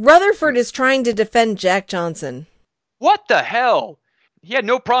 Rutherford is trying to defend Jack Johnson. what the hell? He had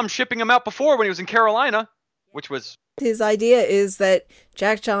no problem shipping him out before when he was in Carolina, which was... His idea is that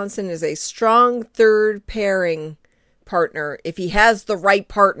Jack Johnson is a strong third pairing partner if he has the right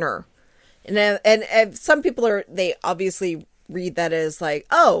partner. And some people they obviously read that as like,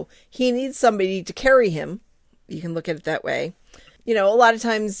 oh, he needs somebody to carry him. You can look at it that way. You know, a lot of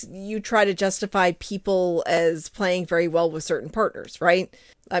times you try to justify people as playing very well with certain partners, right?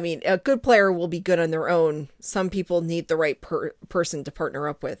 I mean, a good player will be good on their own. Some people need the right person to partner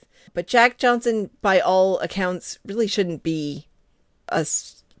up with. But Jack Johnson, by all accounts, really shouldn't be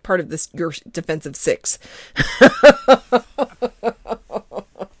part of your defensive six.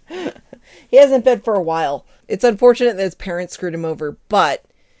 He hasn't been for a while. It's unfortunate that his parents screwed him over, but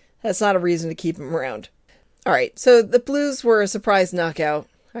that's not a reason to keep him around. All right, so the Blues were a surprise knockout.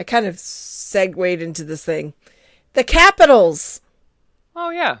 I kind of segued into this thing. The Capitals!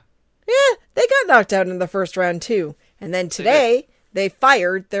 Oh, yeah. Yeah, they got knocked out in the first round, too. And then today, they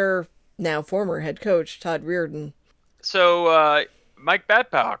fired their now former head coach, Todd Reirden. So, Mike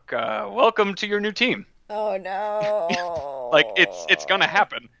Babcock, welcome to your new team. Oh, no. Like, it's gonna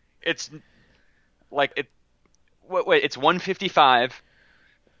happen. It's, like, it's 1:55,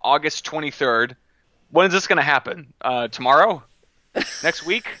 August 23rd. When is this gonna happen? Tomorrow? Next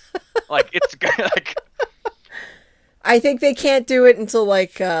week? Like, it's like... I think they can't do it until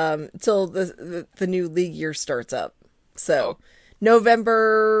until the new league year starts up. So,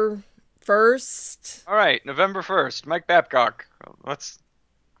 November 1st. All right, November 1st. Mike Babcock.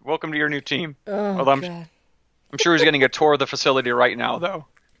 Welcome to your new team. Oh, Although God. I'm sure he's getting a tour of the facility right now, though.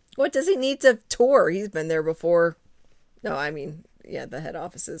 What does he need to tour? He's been there before. No, I mean, yeah, the head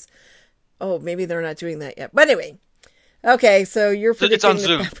offices. Oh, maybe they're not doing that yet. But anyway. Okay, so you're predicting... It's on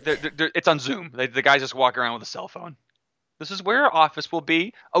Zoom. It's on Zoom. The guys just walk around with a cell phone. This is where our office will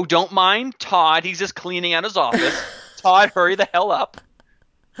be. Oh, don't mind Todd. He's just cleaning out his office. Todd, hurry the hell up.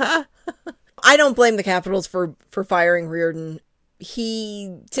 I don't blame the Capitals for firing Reirden.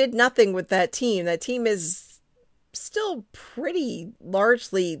 He did nothing with that team. That team is still pretty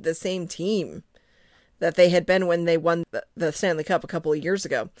largely the same team that they had been when they won the Stanley Cup a couple of years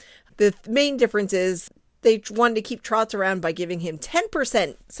ago. The main difference is they wanted to keep Trotz around by giving him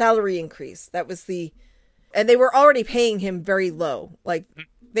 10% salary increase. That was and they were already paying him very low. Like,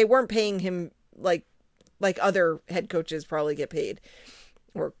 they weren't paying him like other head coaches probably get paid,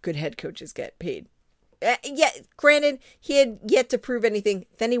 or good head coaches get paid. Yeah, granted, he had yet to prove anything.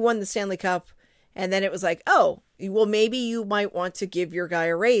 Then he won the Stanley Cup, and then it was like, oh, well, maybe you might want to give your guy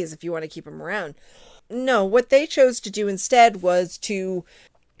a raise if you want to keep him around. No, what they chose to do instead was to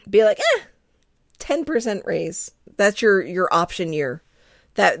be like, 10% raise. That's your option year.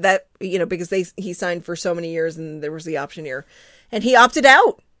 That because he signed for so many years and there was the option year, and he opted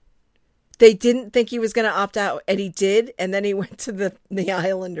out. They didn't think he was going to opt out, and he did. And then he went to the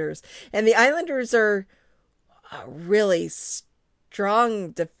Islanders, and the Islanders are a really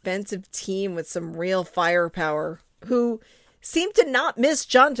strong defensive team with some real firepower, who seem to not miss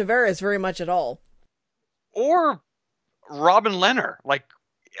John Tavares very much at all. Or Robin Lehner. Like,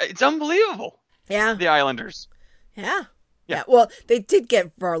 it's unbelievable. Yeah. The Islanders. Yeah. Well, they did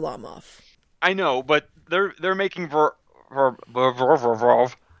get Varlamov. I know, but they're making why?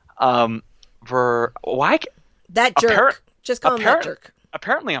 That jerk. Just call him that jerk.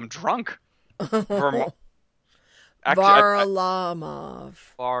 Apparently, I'm drunk. Varlamov.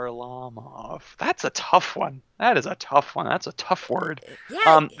 Varlamov. That's a tough one. That is a tough one. That's a tough word.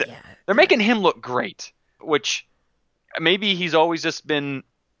 Yeah. They're making him look great, which maybe he's always just been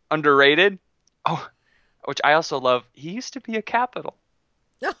underrated. Oh, which I also love. He used to be a Capital.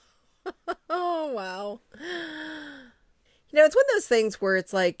 Oh, wow. It's one of those things where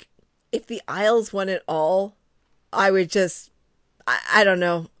it's like, if the Isles won it all, I would just, I don't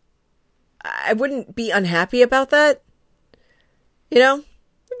know. I wouldn't be unhappy about that. You know?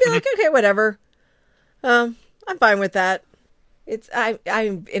 I'd be like, okay, whatever. I'm fine with that.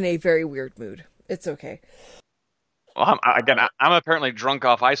 I'm in a very weird mood. It's okay. Well, I'm apparently drunk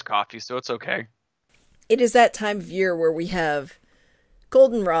off iced coffee, so it's okay. It is that time of year where we have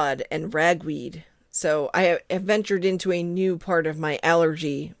goldenrod and ragweed. So I have ventured into a new part of my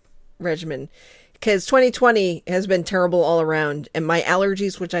allergy regimen. Because 2020 has been terrible all around. And my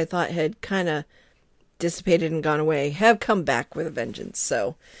allergies, which I thought had kind of dissipated and gone away, have come back with a vengeance.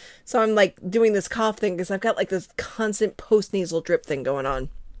 So I'm like doing this cough thing because I've got like this constant post-nasal drip thing going on.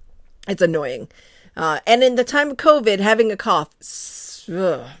 It's annoying. And in the time of COVID, having a cough.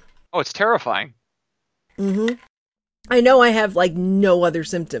 Ugh. Oh, it's terrifying. Mm-hmm. I know I have like no other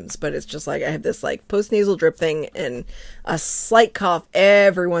symptoms, but it's just like I have this like post-nasal drip thing and a slight cough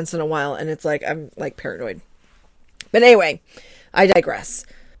every once in a while. And it's like I'm like paranoid. But anyway, I digress.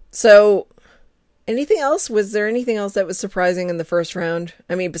 So anything else? Was there anything else that was surprising in the first round?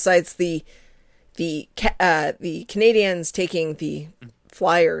 I mean, besides the Canadians taking the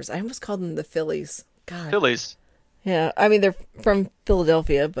Flyers. I almost called them the Phillies. God. Phillies. Yeah, I mean, they're from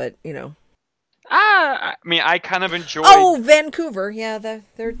Philadelphia, but, you know. I mean, I kind of enjoyed... Oh, Vancouver. Yeah,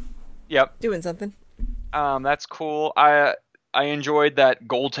 they're doing something. That's cool. I enjoyed that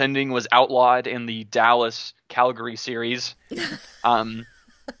goaltending was outlawed in the Dallas-Calgary series.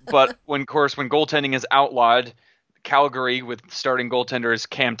 But when goaltending is outlawed, Calgary, with starting goaltenders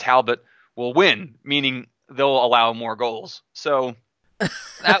Cam Talbot, will win, meaning they'll allow more goals. So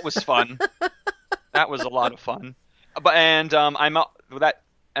that was fun. That was a lot of fun.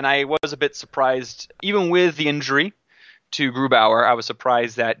 I was a bit surprised, even with the injury to Grubauer, I was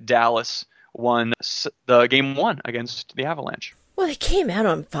surprised that Dallas won the game 1 against the Avalanche. Well, they came out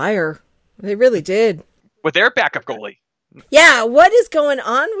on fire. They really did. With their backup goalie. Yeah, what is going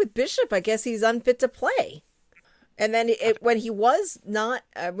on with Bishop? I guess he's unfit to play. And then when he was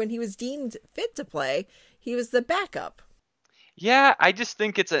deemed fit to play, he was the backup. Yeah, I just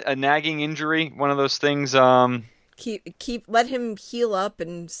think it's a nagging injury. One of those things. Let him heal up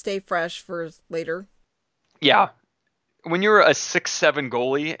and stay fresh for later. Yeah, when you're a 6'7"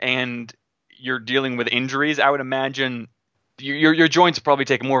 goalie and you're dealing with injuries, I would imagine your joints probably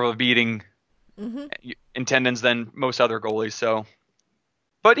take more of a beating in tendons than most other goalies. So,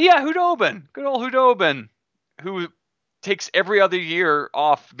 but yeah, Hudobin, good old Hudobin, who takes every other year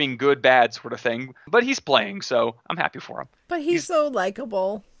off being good, bad sort of thing. But he's playing, so I'm happy for him. But he's so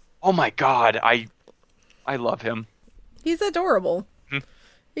likable. Oh my God, I love him. He's adorable.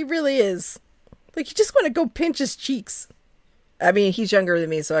 He really is. Like, you just want to go pinch his cheeks. I mean, he's younger than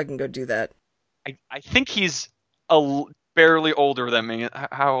me, so I can go do that. I think he's barely older than me.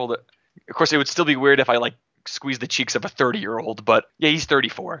 How old? Of course, it would still be weird if I like squeezed the cheeks of a 30-year-old, but yeah, he's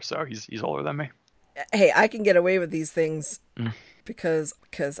 34, so he's older than me. Hey, I can get away with these things because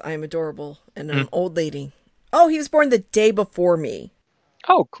I'm adorable and I'm an old lady. Oh, he was born the day before me.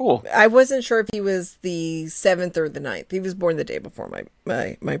 Oh, cool. I wasn't sure if he was the 7th or the 9th. He was born the day before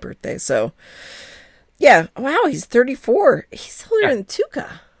my birthday. So, yeah. Wow, he's 34. He's older than Tuukka.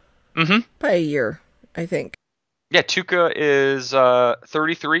 By a year, I think. Yeah, Tuukka is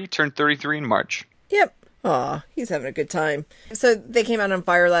 33, turned 33 in March. Yep. Aw, he's having a good time. So they came out on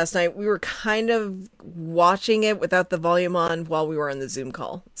fire last night. We were kind of watching it without the volume on while we were on the Zoom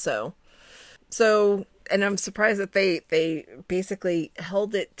call. So, and I'm surprised that they basically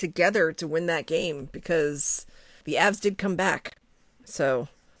held it together to win that game because the Avs did come back. So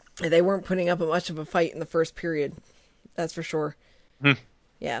they weren't putting up much of a fight in the first period. That's for sure.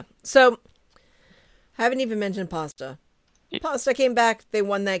 Yeah. So haven't even mentioned Pasta. Pasta came back. They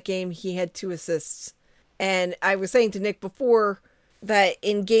won that game. He had 2 assists. And I was saying to Nick before that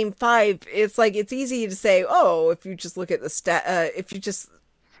in game 5, it's like, it's easy to say, oh, if you just look at the if you just,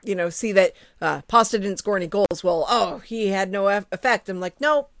 see that Pasta didn't score any goals. Well, oh, he had no effect. I'm like,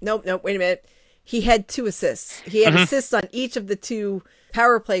 no, wait a minute. He had 2 assists. He had assists on each of the 2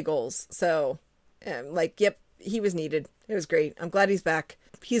 power play goals. So, yep, he was needed. It was great. I'm glad he's back.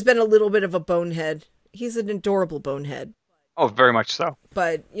 He's been a little bit of a bonehead. He's an adorable bonehead. Oh, very much so.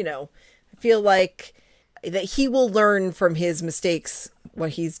 But, I feel like that he will learn from his mistakes,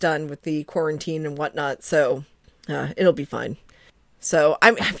 what he's done with the quarantine and whatnot. So it'll be fine. So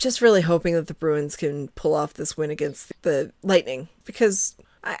I'm just really hoping that the Bruins can pull off this win against the Lightning because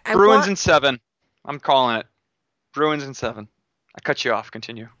Bruins in 7. I'm calling it. Bruins in 7. I cut you off.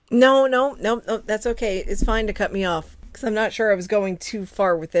 Continue. No. That's okay. It's fine to cut me off because I'm not sure I was going too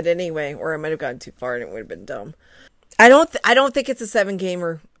far with it anyway, or I might have gone too far and it would have been dumb. I don't think it's a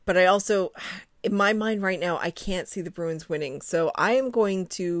 7-gamer. But I also, in my mind right now, I can't see the Bruins winning. So I am going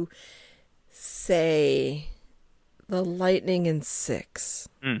to say the Lightning in 6.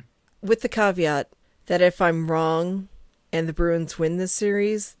 With the caveat that if I'm wrong and the Bruins win this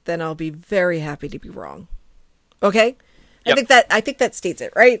series, then I'll be very happy to be wrong. Okay? Yep. I think that states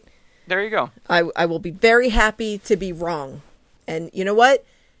it, right? There you go. I will be very happy to be wrong. And you know what?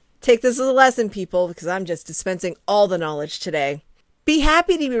 Take this as a lesson, people, because I'm just dispensing all the knowledge today. Be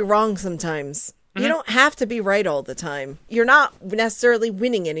happy to be wrong sometimes. You don't have to be right all the time. You're not necessarily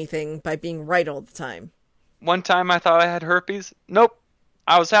winning anything by being right all the time. One time I thought I had herpes. Nope.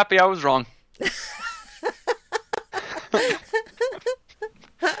 I was happy I was wrong.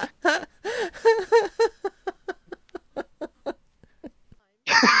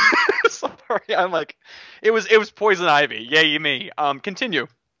 Sorry, I'm like, it was poison ivy. Yay me. Continue.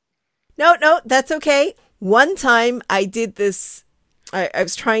 No, that's okay. One time I did this. I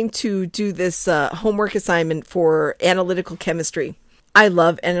was trying to do this homework assignment for analytical chemistry. I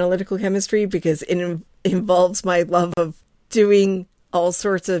love analytical chemistry because it involves my love of doing all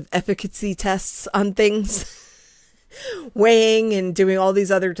sorts of efficacy tests on things. Weighing and doing all these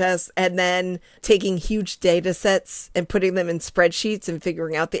other tests, and then taking huge data sets and putting them in spreadsheets and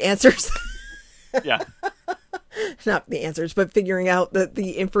figuring out the answers. Yeah. Not the answers, but figuring out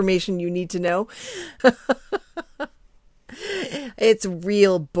the information you need to know. It's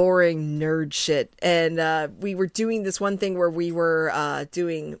real boring nerd shit. And we were doing this one thing where we were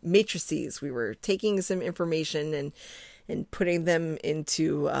doing matrices. We were taking some information and putting them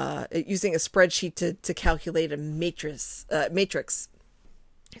into using a spreadsheet to calculate a matrix.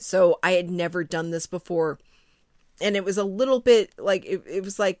 So I had never done this before. And it was a little bit like, it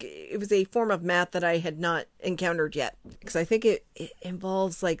was a form of math that I had not encountered yet. Because I think it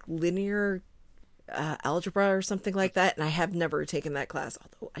involves like linear algebra or something like that. And I have never taken that class,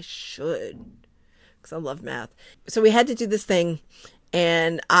 although I should, because I love math. So we had to do this thing,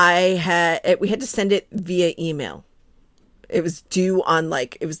 and we had to send it via email. It was due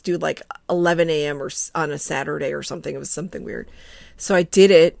like 11 a.m. or on a Saturday or something. It was something weird. So I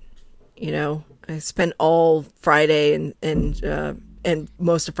did it, I spent all Friday and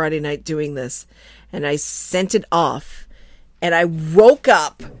most of Friday night doing this, and I sent it off, and I woke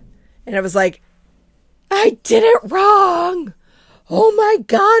up and I was like, I did it wrong. Oh my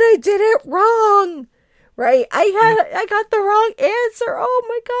God, I did it wrong. Right? I got the wrong answer. Oh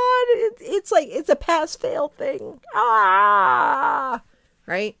my God. It's like, it's a pass fail thing. Ah,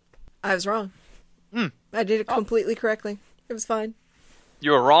 right? I was wrong. I did it completely correctly. It was fine.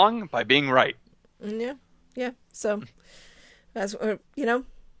 You were wrong by being right. Yeah. So that's,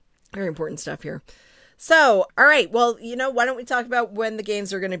 very important stuff here. So, all right. Well, why don't we talk about when the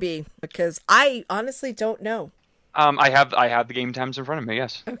games are going to be? Because I honestly don't know. I have the game times in front of me.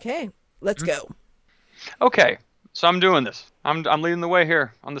 Yes. Okay. Let's go. Okay, so I'm doing this. I'm leading the way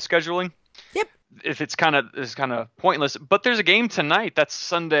here on the scheduling. Yep. If it's kind of pointless, but there's a game tonight. That's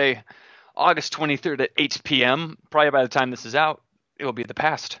Sunday, August 23rd at 8 p.m. Probably by the time this is out, it will be the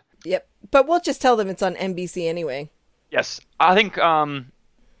past. Yep. But we'll just tell them it's on NBC anyway. Yes, I think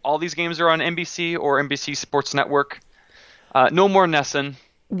all these games are on NBC or NBC Sports Network. No more Nesson.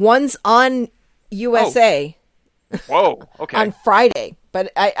 One's on USA. Whoa. Okay. On Friday.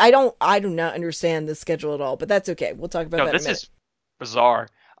 But I do not understand the schedule at all, but that's okay. We'll talk about that in a minute. This is bizarre.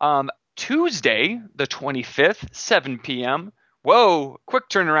 Tuesday, the 25th, 7 p.m. Whoa, quick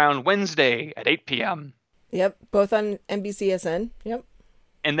turnaround. Wednesday at 8 p.m. Yep, both on NBCSN. Yep.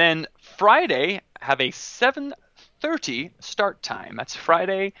 And then Friday, have a 7:30 start time. That's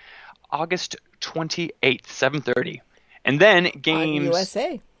Friday, August 28th, 7:30. And then games... On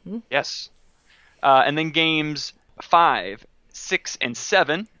USA. Yes. And then games 5, 6, and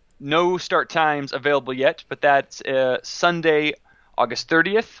 7. No start times available yet, but that's Sunday, August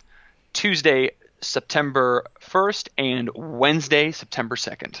 30th, Tuesday, September 1st, and Wednesday, September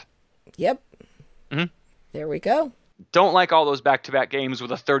 2nd. Yep. There we go. Don't like all those back-to-back games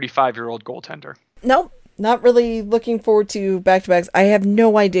with a 35-year-old goaltender. Nope. Not really looking forward to back-to-backs. I have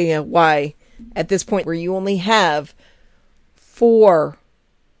no idea why, at this point where you only have 4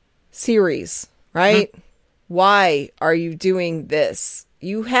 series, right? Why are you doing this?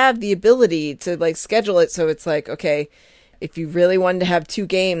 You have the ability to schedule it so it's like, okay, if you really wanted to have 2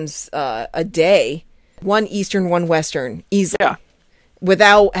 games a day, 1 Eastern, 1 Western, easily,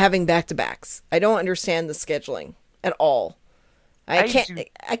 without having back-to-backs. I don't understand the scheduling at all. I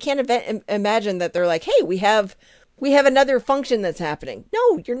can't imagine that they're like, hey, we have another function that's happening.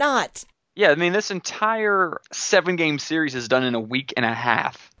 No, you're not. Yeah, I mean, this entire 7-game series is done in a week and a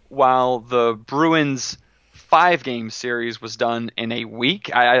half, while the Bruins 5-game series was done in a week.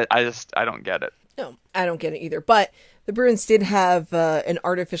 I don't get it. No, I don't get it either. But the Bruins did have an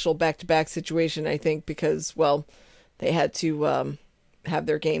artificial back-to-back situation, I think, because, well, they had to have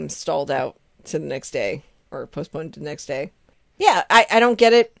their game stalled out to the next day or postponed to the next day. Yeah, I don't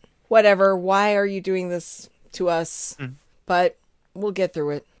get it. Whatever. Why are you doing this to us? But we'll get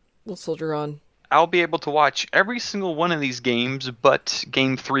through it. We'll soldier on. I'll be able to watch every single one of these games but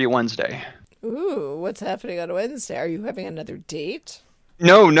Game 3 Wednesday. Ooh, what's happening on Wednesday? Are you having another date?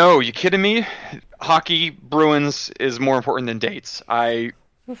 No, you kidding me? Hockey, Bruins is more important than dates.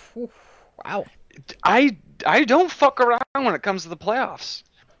 Wow. I don't fuck around when it comes to the playoffs.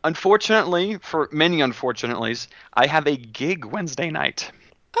 Unfortunately, for many unfortunatelys, I have a gig Wednesday night.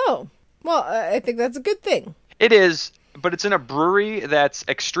 Oh, well, I think that's a good thing. It is, but it's in a brewery that's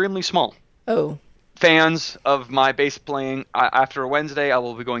extremely small. Oh. Fans of my bass playing, after a Wednesday, I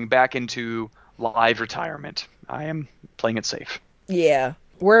will be going back into live retirement. I am playing it safe. Yeah.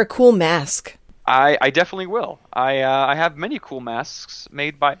 Wear a cool mask. I definitely will. I have many cool masks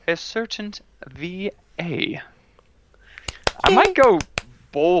made by a certain VA. I might go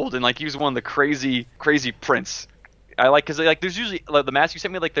bold and use one of the crazy prints. I like, because there's usually the mask you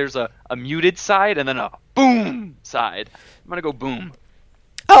sent me, there's a muted side and then a boom side. I'm gonna go boom.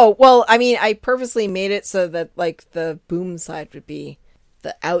 Oh, well, I mean, I purposely made it so that the boom side would be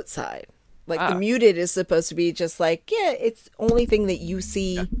the outside. The muted is supposed to be just it's the only thing that you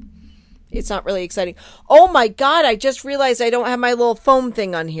see. Yeah. It's not really exciting. Oh my God, I just realized I don't have my little foam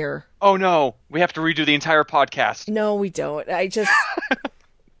thing on here. Oh no, we have to redo the entire podcast. No, we don't. I just,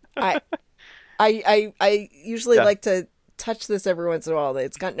 I usually like to touch this every once in a while.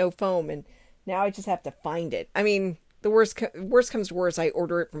 It's got no foam, and now I just have to find it. I mean, the worst comes to worst, I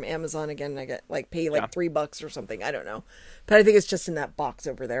order it from Amazon again, and I get pay $3 or something. I don't know, but I think it's just in that box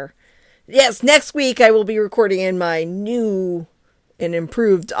over there. Yes, next week I will be recording in my new and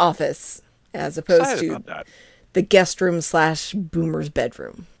improved office, as opposed to the guest room / Boomer's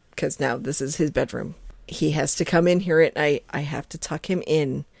bedroom, because now this is his bedroom. He has to come in here at night. I have to tuck him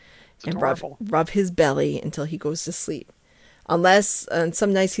in and rub his belly until he goes to sleep. Unless on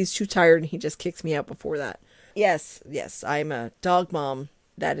some nights he's too tired and he just kicks me out before that. Yes, I'm a dog mom.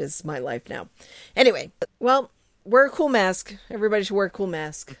 That is my life now. Anyway, well, wear a cool mask. Everybody should wear a cool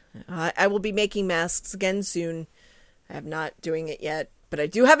mask. I will be making masks again soon. I'm not doing it yet, but I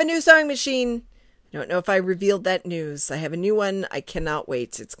do have a new sewing machine. I don't know if I revealed that news. I have a new one. I cannot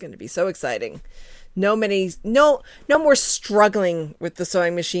wait. It's going to be so exciting. No more struggling with the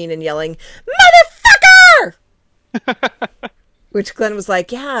sewing machine and yelling, "Motherfucker!" Which Glenn was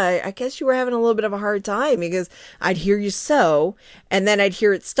like, yeah, I guess you were having a little bit of a hard time, because I'd hear you sew, and then I'd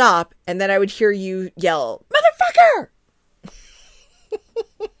hear it stop, and then I would hear you yell, "Motherfucker!"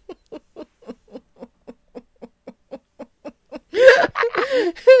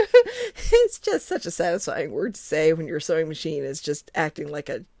 It's just such a satisfying word to say when your sewing machine is just acting like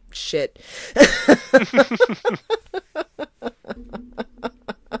a shit.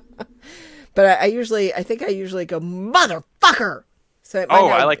 But I think I usually go, "Motherfucker!" So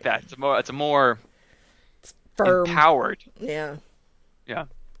I like that. It's a more firm, empowered. Yeah.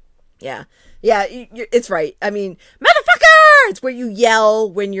 It's right. I mean, "Motherfucker!" It's where you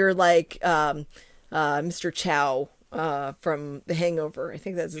yell when you're like Mr. Chow from The Hangover. I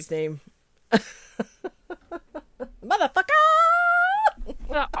think that's his name. Motherfucker!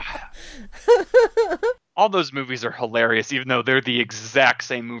 All those movies are hilarious, even though they're the exact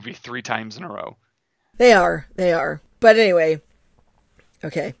same movie 3 times in a row. They are. But anyway,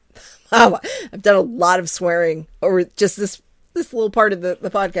 okay. Wow, I've done a lot of swearing over just this little part of the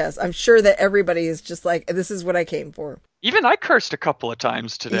podcast. I'm sure that everybody is just like, this is what I came for. Even I cursed a couple of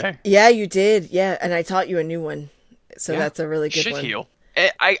times today. Yeah, you did. Yeah, and I taught you a new one. So that's a really good one. Shitheel.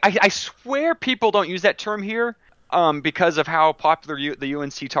 I swear people don't use that term here because of how popular the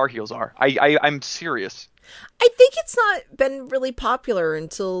UNC Tar Heels are. I'm serious. I think it's not been really popular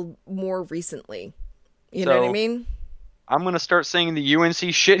until more recently. You know what I mean? I'm going to start saying the UNC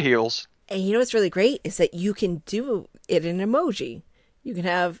Shitheels. And you know what's really great is that you can do it in emoji. You can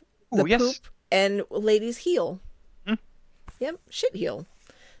have the poop and lady's heel. Yep, shit heel.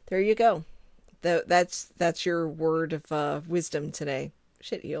 There you go. That's your word of wisdom today.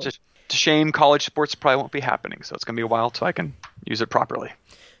 Shit heel. Just a shame college sports probably won't be happening, so it's going to be a while till I can use it properly.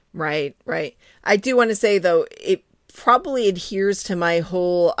 Right. I do want to say, though, it probably adheres to my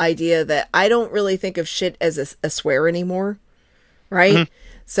whole idea that I don't really think of shit as a swear anymore. Right? Mm-hmm.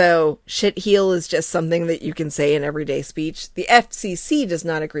 So shit heel is just something that you can say in everyday speech. The FCC does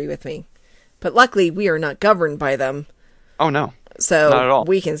not agree with me. But luckily, we are not governed by them. Oh, no. Not at So all.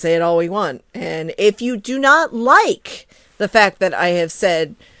 we can say it all we want. And if you do not like the fact that I have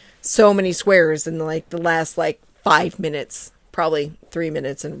said so many swears in like the last like 5 minutes, probably 3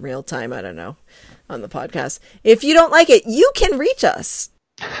 minutes in real time, I don't know, on the podcast. If you don't like it, you can reach us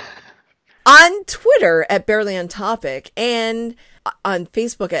on Twitter at Barely on Topic and on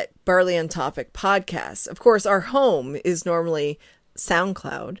Facebook at Barely on Topic Podcast. Of course, our home is normally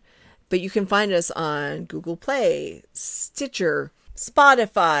SoundCloud, but you can find us on Google Play, Stitcher,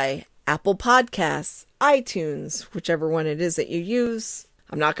 Spotify, Apple Podcasts, iTunes, whichever one it is that you use.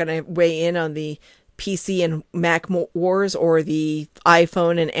 I'm not going to weigh in on the PC and Mac wars or the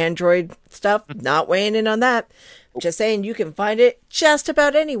iPhone and Android stuff. Not weighing in on that. Just saying you can find it just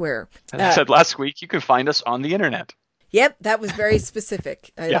about anywhere. As I said last week, you can find us on the internet. Yep, that was very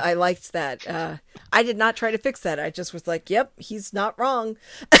specific. Yeah. I liked that. I did not try to fix that. I just was like, yep, he's not wrong.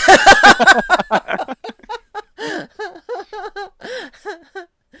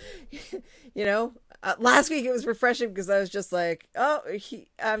 You know, last week it was refreshing because I was just like, I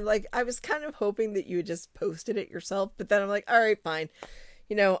was kind of hoping that you had just posted it yourself. But then I'm like, all right, fine.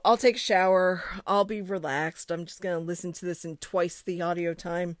 You know, I'll take a shower. I'll be relaxed. I'm just going to listen to this in twice the audio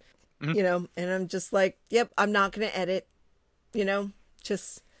time. You know, and I'm just like, yep, I'm not going to edit, you know,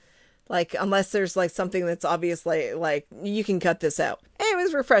 just like, unless there's like something that's obviously like, you can cut this out. And it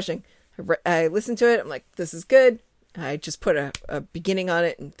was refreshing. I listened to it. I'm like, this is good. I just put a beginning on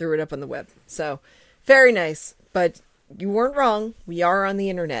it and threw it up on the web. So very nice, but you weren't wrong. We are on the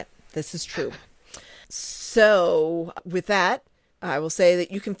internet. This is true. So with that, I will say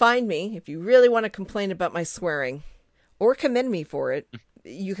that you can find me if you really want to complain about my swearing or commend me for it.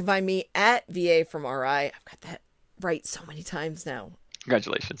 You can find me at VA from RI. I've got that right so many times now.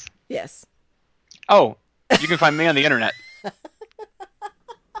 Congratulations. Yes. Oh, you can find me on the internet.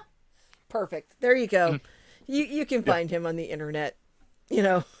 Perfect. There you go. You can find him on the internet, you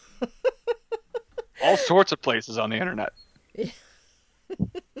know. All sorts of places on the internet.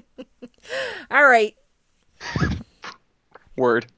 All right. Word.